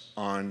focus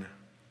on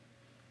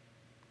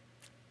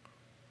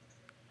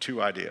two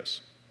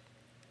ideas.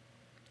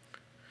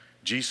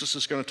 Jesus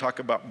is going to talk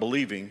about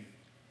believing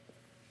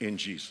in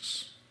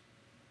Jesus,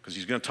 because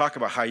he's going to talk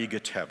about how you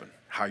get to heaven,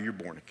 how you're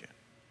born again.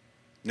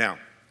 Now,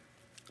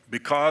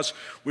 because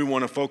we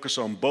want to focus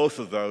on both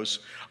of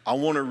those, I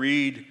want to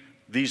read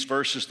these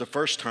verses the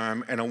first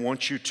time, and I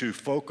want you to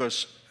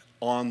focus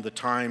on the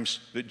times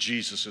that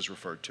Jesus is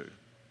referred to.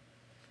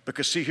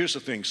 Because see, here's the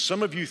thing.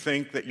 Some of you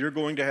think that you're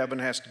going to heaven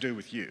has to do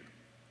with you.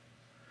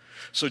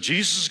 So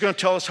Jesus is going to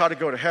tell us how to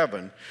go to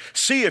heaven.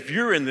 See if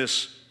you're in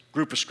this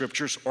group of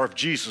scriptures or if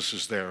Jesus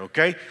is there,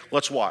 okay?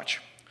 Let's watch.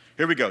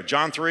 Here we go.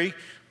 John 3,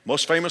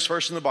 most famous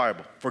verse in the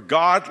Bible. For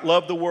God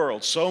loved the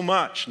world so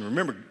much. And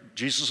remember,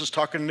 Jesus is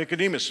talking to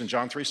Nicodemus in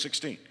John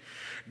 3:16.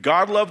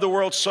 God loved the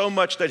world so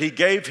much that he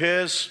gave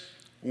his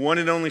one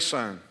and only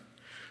Son,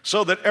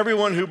 so that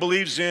everyone who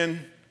believes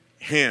in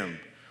him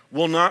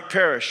will not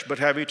perish but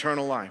have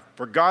eternal life.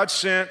 For God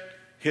sent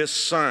his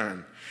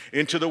Son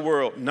into the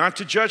world, not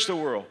to judge the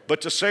world,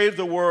 but to save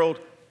the world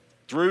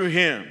through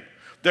him.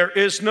 There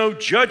is no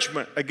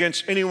judgment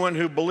against anyone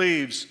who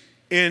believes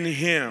in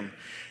him.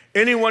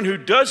 Anyone who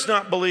does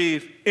not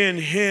believe in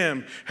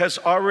him has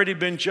already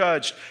been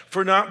judged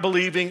for not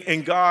believing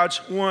in God's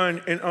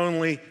one and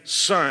only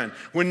Son.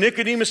 When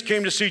Nicodemus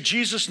came to see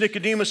Jesus,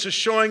 Nicodemus is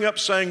showing up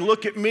saying,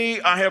 look at me,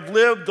 I have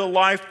lived the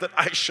life that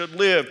I should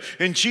live.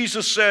 And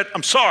Jesus said,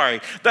 I'm sorry,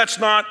 that's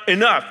not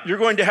enough. You're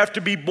going to have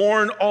to be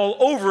born all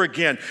over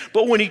again.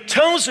 But when he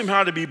tells him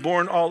how to be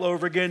born all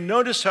over again,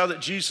 notice how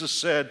that Jesus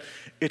said,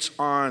 it's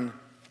on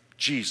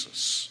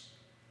Jesus.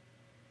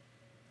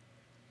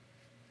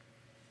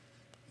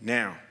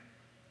 Now,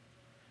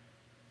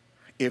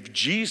 if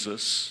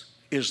Jesus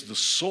is the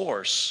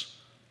source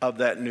of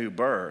that new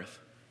birth,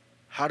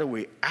 how do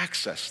we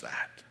access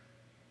that?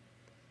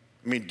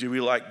 I mean, do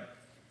we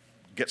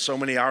get so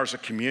many hours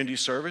of community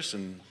service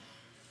and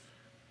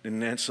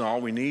that's all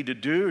we need to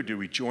do? Or do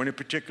we join a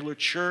particular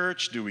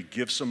church? Do we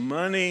give some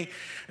money?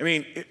 I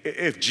mean,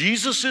 if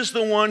Jesus is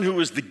the one who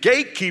is the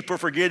gatekeeper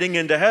for getting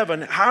into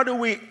heaven, how do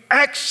we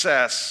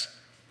access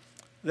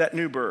that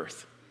new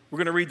birth? We're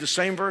going to read the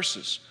same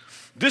verses.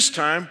 This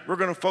time, we're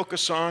going to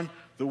focus on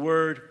the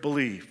word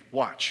believe.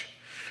 Watch.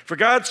 For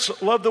God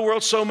loved the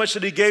world so much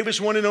that he gave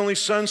his one and only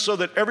Son so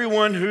that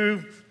everyone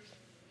who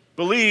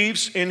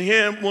believes in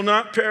him will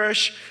not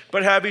perish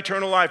but have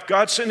eternal life.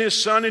 God sent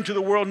his Son into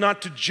the world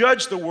not to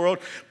judge the world,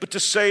 but to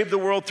save the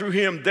world through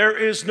him. There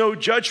is no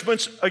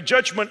judgment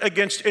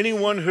against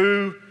anyone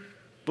who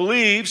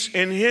believes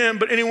in him,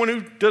 but anyone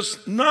who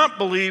does not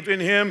believe in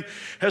him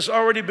has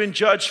already been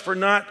judged for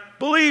not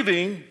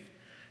believing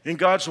in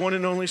God's one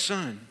and only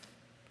Son.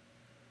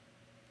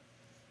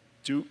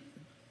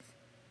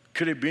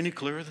 Could it be any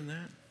clearer than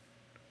that?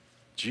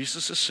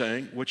 Jesus is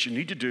saying what you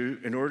need to do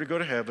in order to go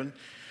to heaven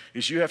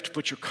is you have to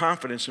put your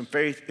confidence and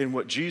faith in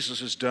what Jesus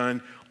has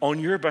done on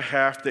your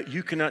behalf that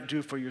you cannot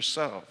do for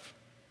yourself.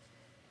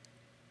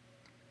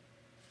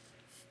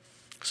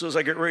 So as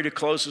I get ready to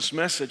close this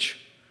message,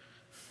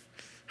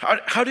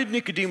 how did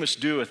Nicodemus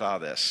do with all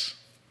this?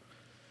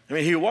 I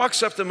mean, he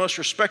walks up to the most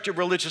respected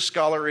religious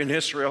scholar in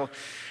Israel.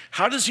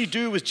 How does he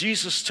do with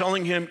Jesus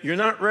telling him, you're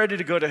not ready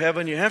to go to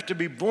heaven, you have to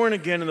be born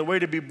again, and the way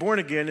to be born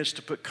again is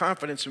to put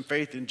confidence and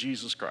faith in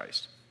Jesus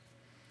Christ?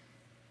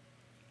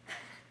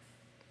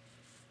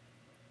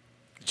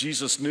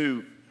 Jesus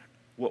knew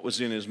what was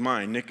in his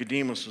mind.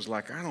 Nicodemus was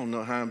like, I don't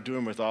know how I'm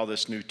doing with all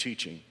this new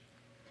teaching.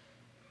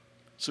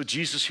 So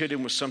Jesus hit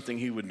him with something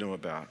he would know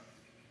about.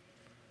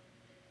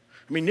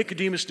 I mean,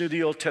 Nicodemus knew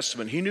the Old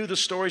Testament. He knew the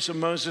stories of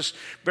Moses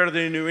better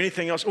than he knew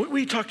anything else.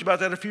 We talked about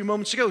that a few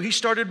moments ago. He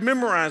started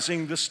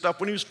memorizing this stuff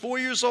when he was 4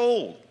 years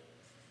old.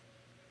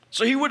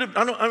 So he would have,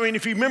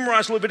 if he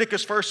memorized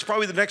Leviticus first,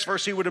 probably the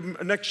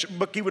next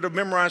book he would have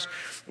memorized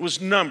was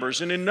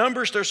Numbers. And in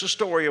Numbers, there's a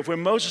story of when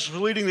Moses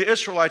was leading the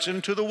Israelites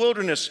into the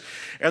wilderness.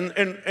 And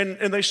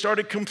they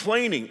started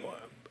complaining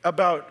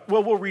about,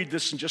 well, we'll read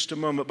this in just a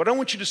moment. But I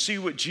want you to see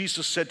what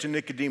Jesus said to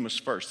Nicodemus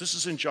first. This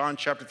is in John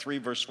chapter 3,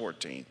 verse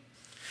 14.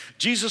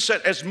 Jesus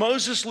said, as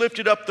Moses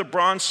lifted up the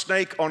bronze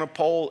snake on a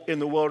pole in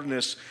the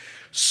wilderness,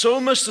 so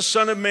must the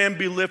Son of Man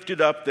be lifted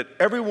up that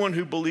everyone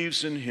who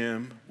believes in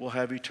him will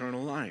have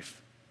eternal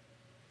life.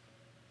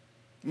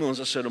 Well, as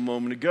I said a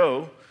moment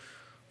ago,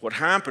 what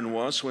happened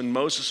was when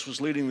Moses was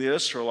leading the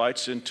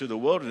Israelites into the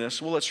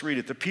wilderness, well, let's read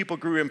it. The people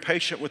grew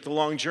impatient with the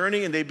long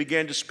journey, and they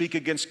began to speak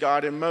against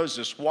God and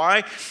Moses.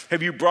 Why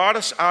have you brought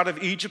us out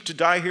of Egypt to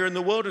die here in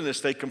the wilderness?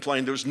 They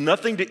complained. There's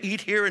nothing to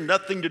eat here and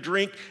nothing to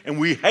drink, and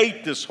we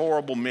hate this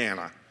horrible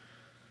manna.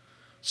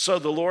 So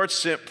the Lord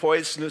sent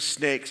poisonous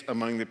snakes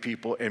among the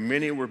people, and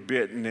many were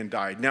bitten and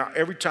died. Now,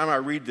 every time I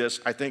read this,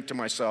 I think to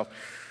myself,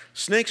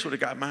 snakes would have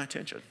got my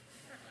attention.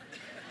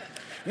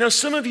 Now,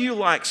 some of you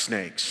like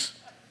snakes.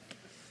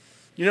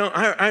 You know,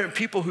 I have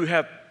people who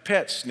have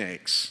pet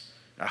snakes.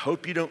 I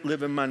hope you don't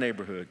live in my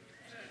neighborhood.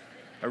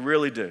 I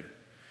really do.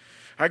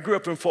 I grew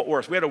up in Fort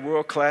Worth. We had a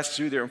world-class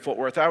zoo there in Fort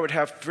Worth. I would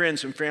have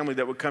friends and family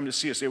that would come to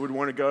see us. They would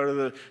want to go to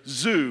the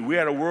zoo. We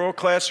had a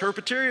world-class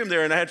herpetarium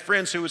there, and I had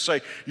friends who would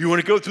say, you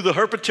want to go through the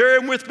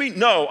herpetarium with me?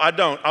 No, I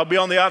don't. I'll be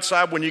on the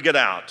outside when you get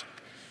out.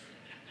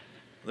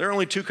 There are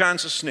only two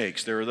kinds of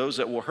snakes. There are those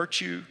that will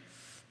hurt you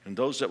and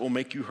those that will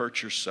make you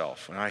hurt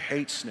yourself. And I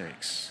hate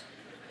snakes.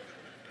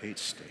 Hate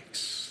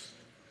snakes.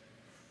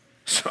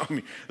 So,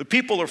 the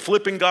people are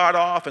flipping God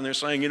off and they're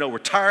saying, we're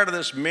tired of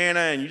this manna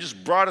and you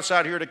just brought us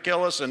out here to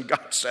kill us. And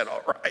God said,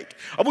 all right,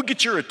 I'm going to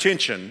get your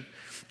attention.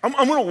 I'm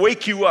going to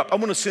wake you up. I'm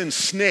going to send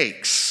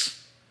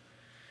snakes.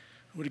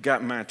 It would have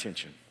gotten my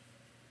attention.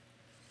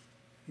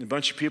 And a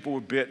bunch of people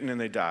were bitten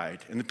and they died.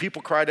 And the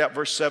people cried out,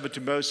 verse 7,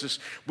 to Moses,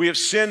 we have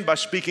sinned by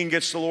speaking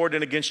against the Lord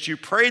and against you.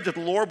 Pray that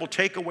the Lord will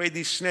take away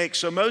these snakes.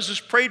 So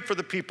Moses prayed for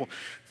the people.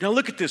 Now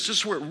look at this. This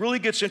is where it really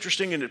gets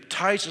interesting and it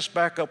ties us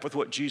back up with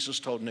what Jesus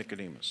told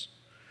Nicodemus.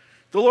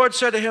 The Lord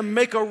said to him,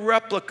 make a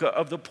replica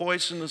of the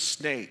poisonous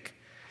snake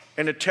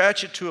and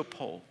attach it to a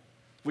pole,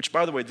 which,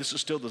 by the way, this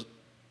is still the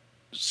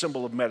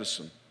symbol of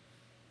medicine.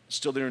 It's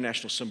still the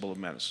international symbol of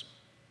medicine.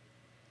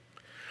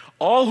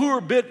 All who are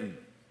bitten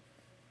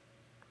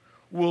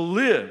will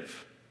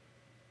live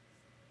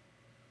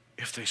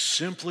if they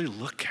simply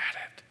look at it.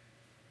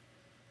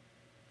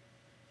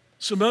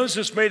 So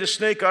Moses made a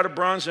snake out of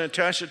bronze and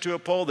attached it to a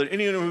pole that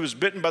anyone who was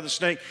bitten by the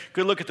snake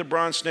could look at the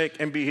bronze snake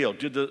and be healed.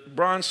 Did the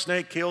bronze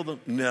snake heal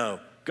them? No.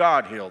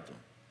 God healed them.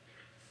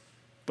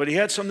 But he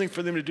had something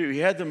for them to do. He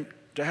had them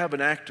to have an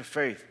act of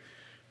faith.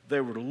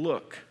 They were to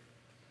look.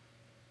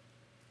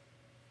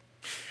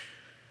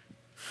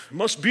 The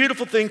most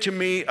beautiful thing to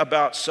me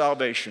about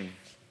salvation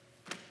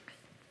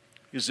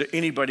is that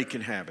anybody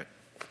can have it.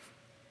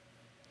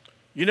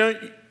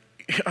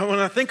 When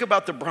I think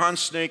about the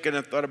bronze snake, and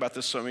I've thought about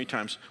this so many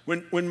times,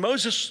 when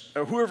Moses,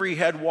 or whoever he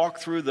had,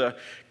 walked through the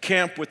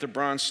camp with the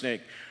bronze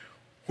snake,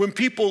 when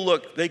people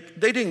looked,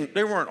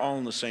 they weren't all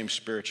in the same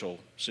spiritual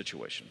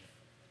situation.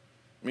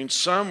 I mean,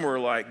 some were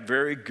like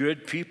very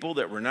good people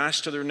that were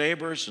nice to their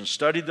neighbors and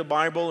studied the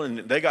Bible, and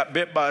they got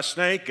bit by a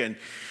snake, and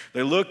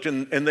they looked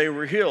and they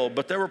were healed.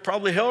 But there were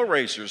probably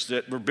hellraisers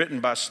that were bitten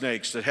by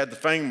snakes that had the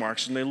fang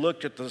marks, and they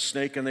looked at the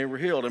snake and they were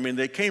healed. I mean,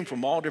 they came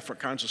from all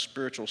different kinds of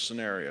spiritual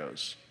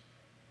scenarios.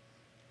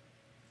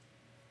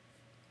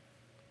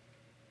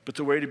 But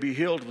the way to be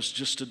healed was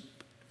just to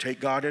take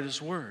God at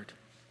His word.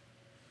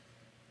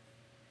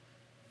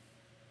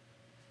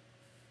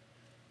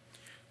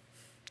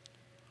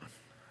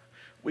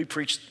 we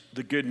preach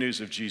the good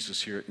news of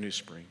Jesus here at New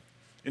Spring.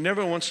 And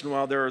every once in a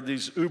while, there are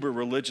these uber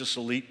religious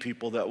elite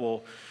people that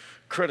will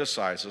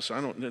criticize us.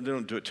 They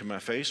don't do it to my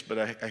face, but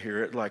I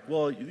hear it like,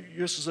 well,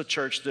 this is a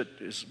church that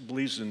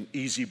believes in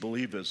easy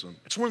believism.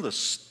 It's one of the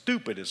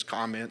stupidest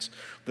comments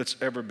that's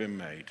ever been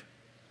made.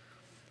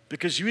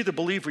 Because you either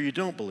believe or you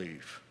don't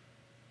believe.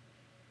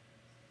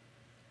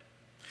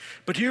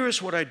 But here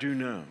is what I do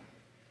know.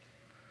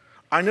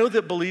 I know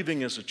that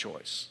believing is a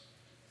choice.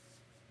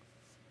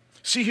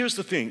 See, here's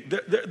the thing.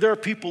 There are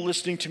people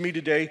listening to me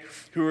today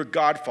who are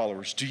God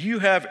followers. Do you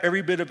have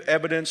every bit of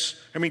evidence?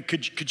 I mean,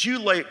 could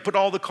you put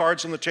all the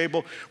cards on the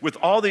table with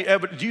all the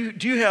evidence?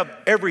 Do you have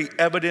every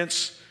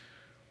evidence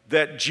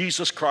that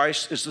Jesus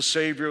Christ is the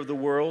Savior of the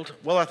world?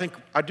 Well, I think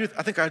I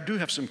do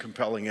have some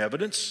compelling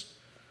evidence.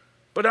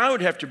 But I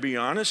would have to be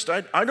honest.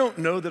 I don't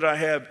know that I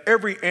have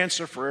every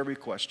answer for every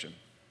question.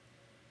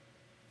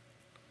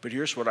 But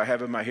here's what I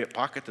have in my hip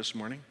pocket this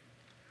morning.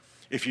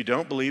 If you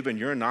don't believe and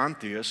you're a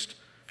non-theist,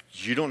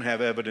 you don't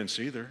have evidence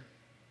either.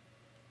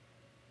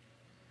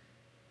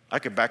 I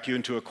could back you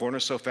into a corner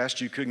so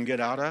fast you couldn't get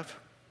out of.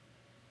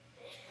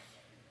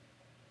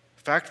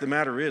 The fact of the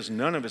matter is,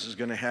 none of us is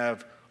going to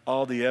have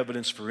all the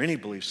evidence for any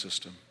belief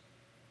system.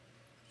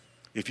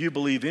 If you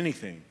believe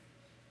anything,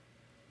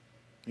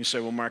 you say,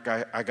 well, Mark,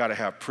 I got to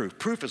have proof.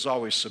 Proof is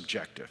always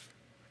subjective.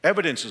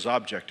 Evidence is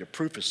objective.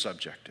 Proof is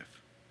subjective.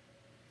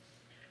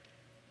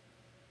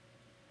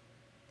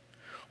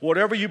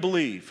 Whatever you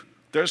believe,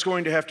 there's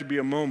going to have to be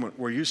a moment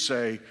where you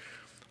say,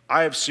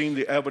 I have seen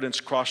the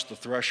evidence cross the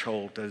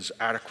threshold that is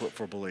adequate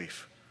for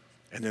belief.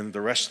 And then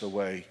the rest of the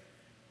way,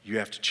 you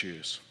have to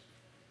choose.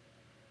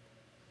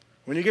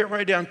 When you get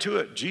right down to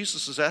it,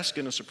 Jesus is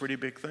asking us a pretty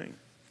big thing.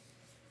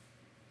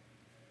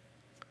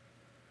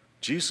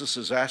 Jesus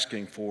is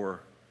asking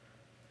for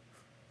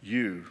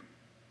you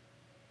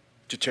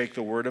to take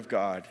the Word of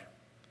God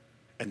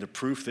and the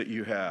proof that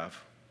you have,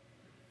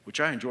 which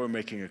I enjoy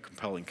making a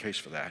compelling case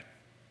for that,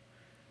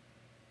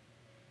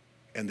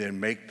 and then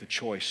make the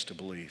choice to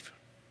believe.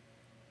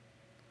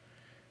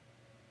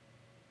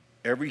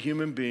 Every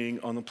human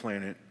being on the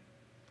planet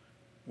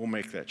will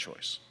make that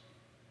choice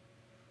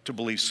to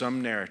believe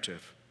some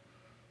narrative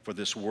for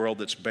this world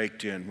that's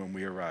baked in when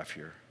we arrive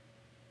here.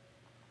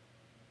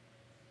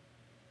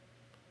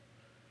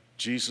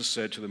 Jesus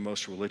said to the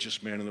most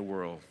religious man in the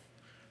world,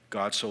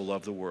 God so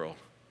loved the world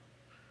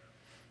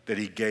that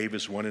he gave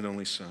his one and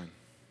only Son,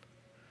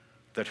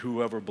 that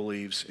whoever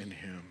believes in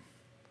him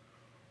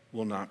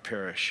will not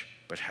perish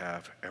but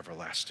have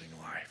everlasting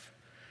life.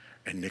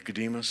 And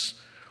Nicodemus,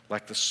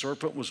 like the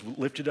serpent was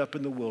lifted up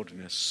in the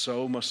wilderness,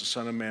 so must the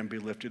Son of Man be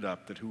lifted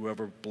up, that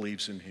whoever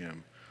believes in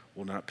him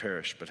will not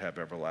perish but have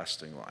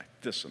everlasting life.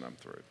 This, and I'm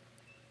through.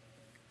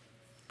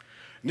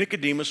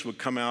 Nicodemus would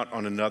come out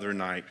on another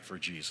night for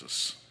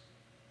Jesus.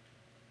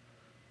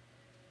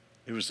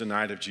 It was the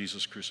night of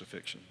Jesus'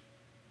 crucifixion.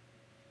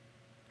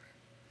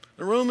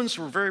 The Romans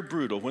were very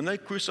brutal. When they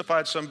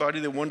crucified somebody,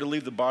 they wanted to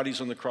leave the bodies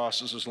on the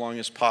crosses as long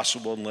as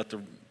possible and let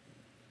the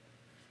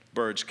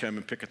birds come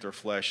and pick at their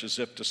flesh, as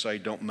if to say,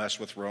 don't mess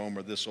with Rome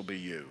or this will be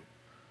you.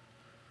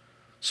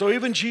 So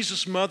even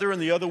Jesus' mother and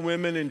the other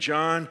women and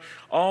John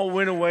all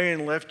went away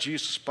and left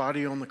Jesus'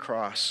 body on the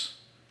cross.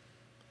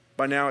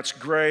 By now it's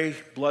gray,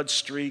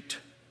 blood-streaked.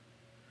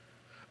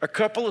 A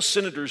couple of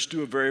senators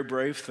do a very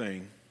brave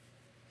thing.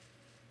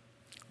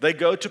 They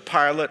go to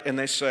Pilate and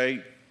they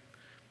say,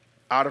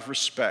 out of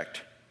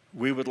respect,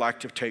 we would like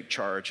to take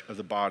charge of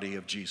the body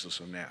of Jesus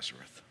of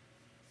Nazareth.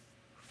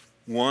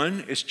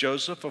 One is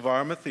Joseph of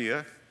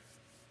Arimathea,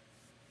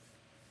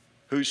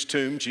 whose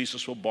tomb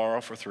Jesus will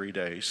borrow for 3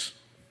 days.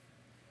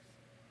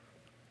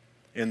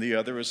 And the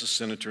other is a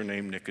senator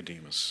named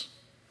Nicodemus.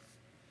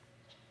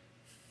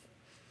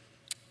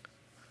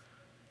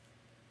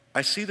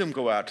 I see them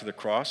go out to the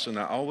cross, and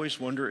I always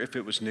wonder if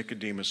it was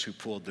Nicodemus who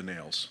pulled the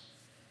nails.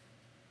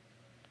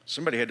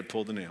 Somebody had to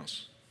pull the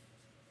nails.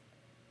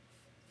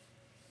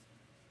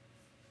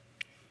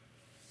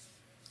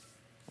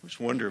 I always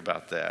wonder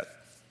about that.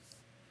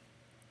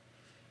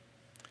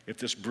 If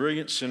this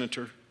brilliant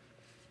senator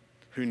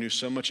who knew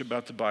so much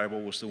about the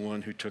Bible was the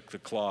one who took the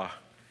claw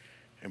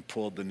and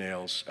pulled the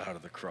nails out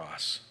of the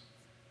cross.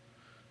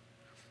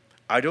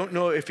 I don't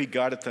know if he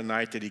got it the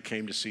night that he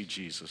came to see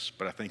Jesus,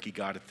 but I think he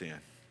got it then,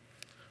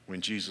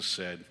 when Jesus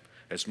said,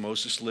 as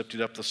Moses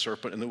lifted up the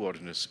serpent in the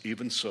wilderness,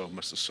 even so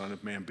must the Son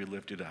of Man be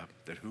lifted up,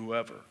 that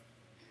whoever,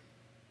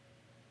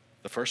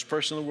 the first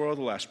person in the world,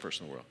 the last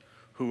person in the world,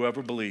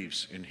 whoever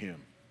believes in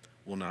him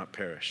will not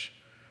perish,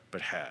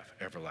 but have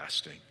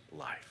everlasting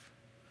life.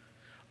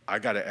 I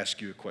got to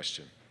ask you a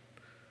question.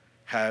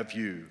 Have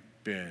you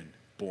been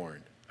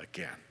born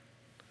again?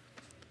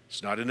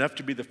 It's not enough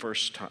to be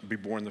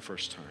born the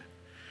first time.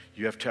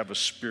 You have to have a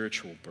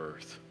spiritual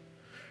birth.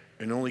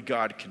 And only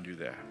God can do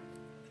that.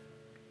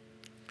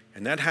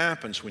 And that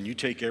happens when you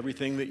take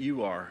everything that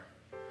you are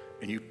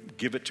and you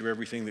give it to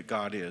everything that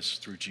God is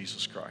through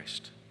Jesus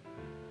Christ.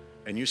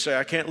 And you say,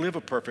 I can't live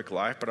a perfect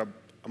life, but I'm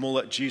going to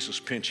let Jesus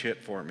pinch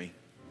hit for me.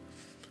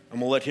 I'm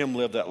going to let him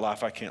live that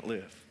life I can't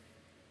live.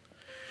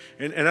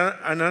 And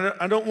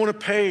I don't want to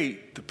pay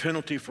the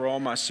penalty for all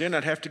my sin.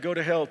 I'd have to go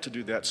to hell to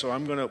do that. So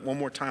I'm going to, one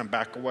more time,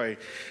 back away.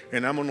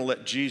 And I'm going to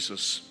let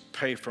Jesus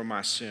pay for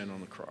my sin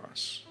on the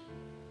cross.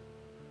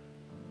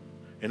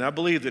 And I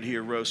believe that he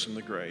arose from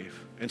the grave.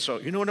 And so,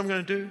 you know what I'm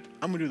going to do?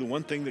 I'm going to do the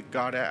one thing that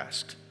God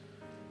asked.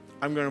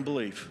 I'm going to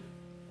believe.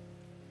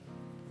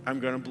 I'm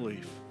going to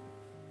believe.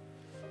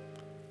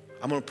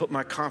 I'm going to put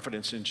my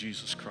confidence in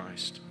Jesus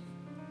Christ.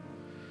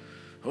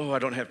 Oh, I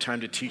don't have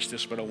time to teach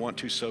this, but I want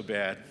to so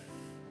bad.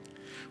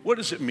 What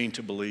does it mean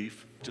to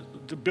believe?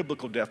 The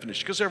biblical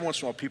definition. Because every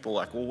once in a while people are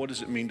like, well, what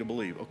does it mean to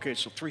believe? Okay,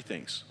 so 3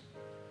 things.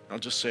 I'll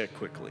just say it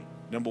quickly.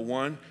 Number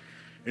 1,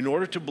 in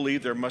order to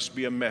believe, there must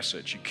be a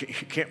message.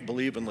 You can't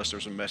believe unless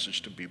there's a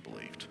message to be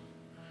believed.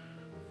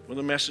 Well,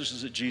 the message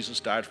is that Jesus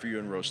died for you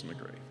and rose from the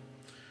grave.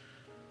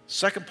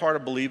 Second part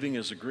of believing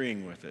is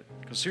agreeing with it.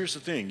 Because here's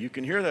the thing. You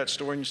can hear that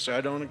story and you say,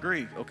 I don't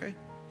agree. Okay.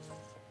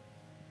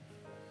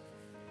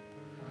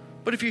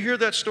 But if you hear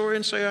that story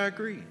and say, I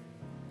agree.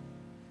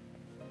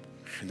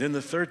 And then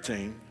the third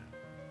thing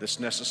that's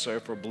necessary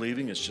for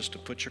believing is just to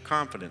put your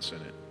confidence in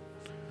it.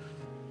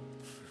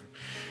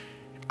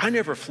 I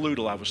never flew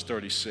till I was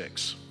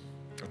 36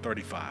 or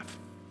 35.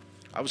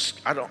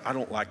 I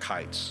don't like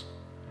heights.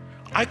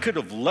 I could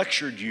have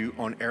lectured you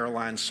on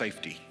airline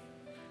safety.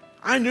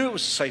 I knew it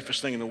was the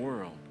safest thing in the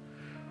world.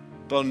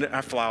 Well,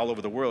 I fly all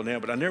over the world now,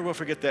 but I never will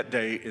forget that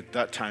day at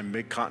that time,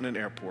 Mid-Continent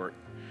Airport.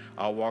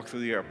 I walked through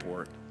the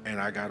airport and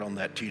I got on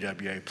that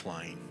TWA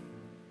plane.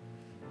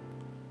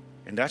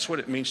 And that's what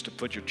it means to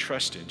put your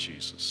trust in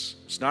Jesus.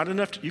 It's not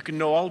enough, you can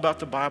know all about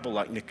the Bible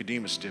like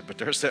Nicodemus did, but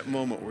there's that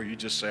moment where you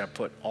just say, I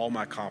put all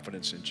my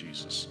confidence in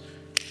Jesus.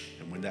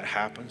 And when that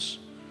happens,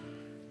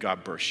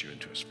 God bursts you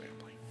into his family.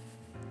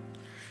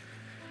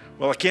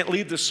 Well, I can't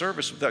leave this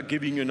service without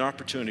giving you an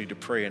opportunity to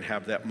pray and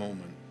have that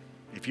moment.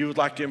 If you would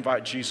like to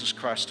invite Jesus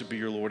Christ to be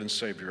your Lord and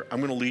Savior, I'm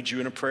going to lead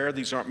you in a prayer.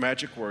 These aren't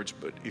magic words,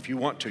 but if you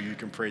want to, you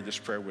can pray this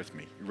prayer with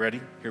me. You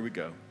ready? Here we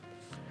go.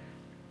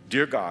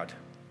 Dear God,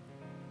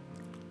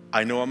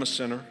 I know I'm a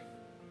sinner.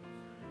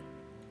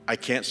 I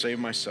can't save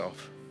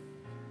myself.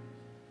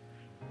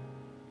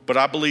 But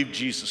I believe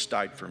Jesus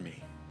died for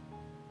me.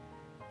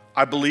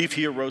 I believe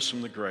he arose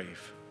from the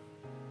grave.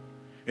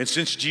 And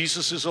since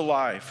Jesus is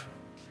alive,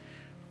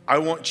 I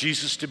want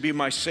Jesus to be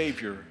my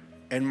Savior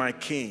and my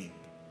King.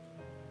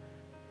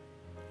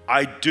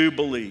 I do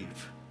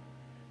believe.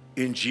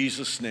 In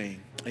Jesus'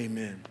 name,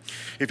 amen.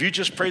 If you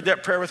just prayed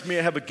that prayer with me,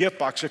 I have a gift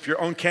box. If you're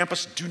on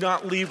campus, do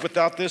not leave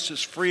without this.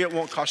 It's free. It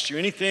won't cost you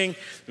anything.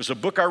 There's a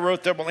book I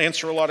wrote that will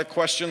answer a lot of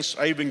questions.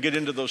 I even get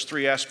into those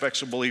 3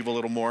 aspects of believe a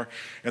little more.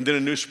 And then a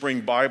New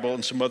Spring Bible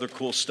and some other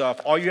cool stuff.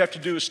 All you have to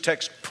do is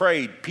text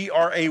PRAYED,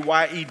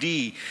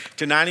 P-R-A-Y-E-D,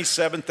 to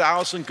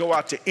 97,000. Go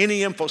out to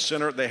any info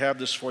center. They have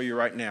this for you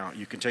right now.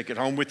 You can take it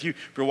home with you.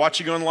 If you're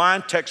watching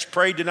online, text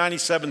PRAYED to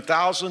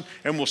 97,000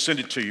 and we'll send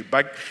it to you.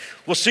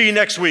 We'll see you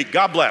next week.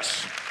 God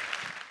bless.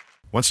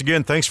 Once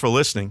again, thanks for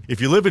listening.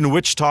 If you live in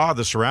Wichita,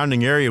 the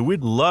surrounding area,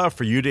 we'd love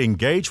for you to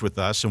engage with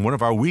us in one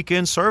of our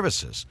weekend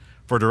services.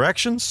 For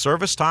directions,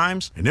 service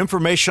times, and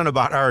information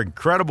about our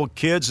incredible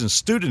kids and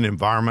student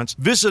environments,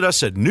 visit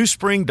us at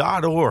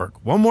newspring.org.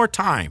 One more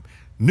time,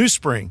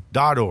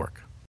 newspring.org.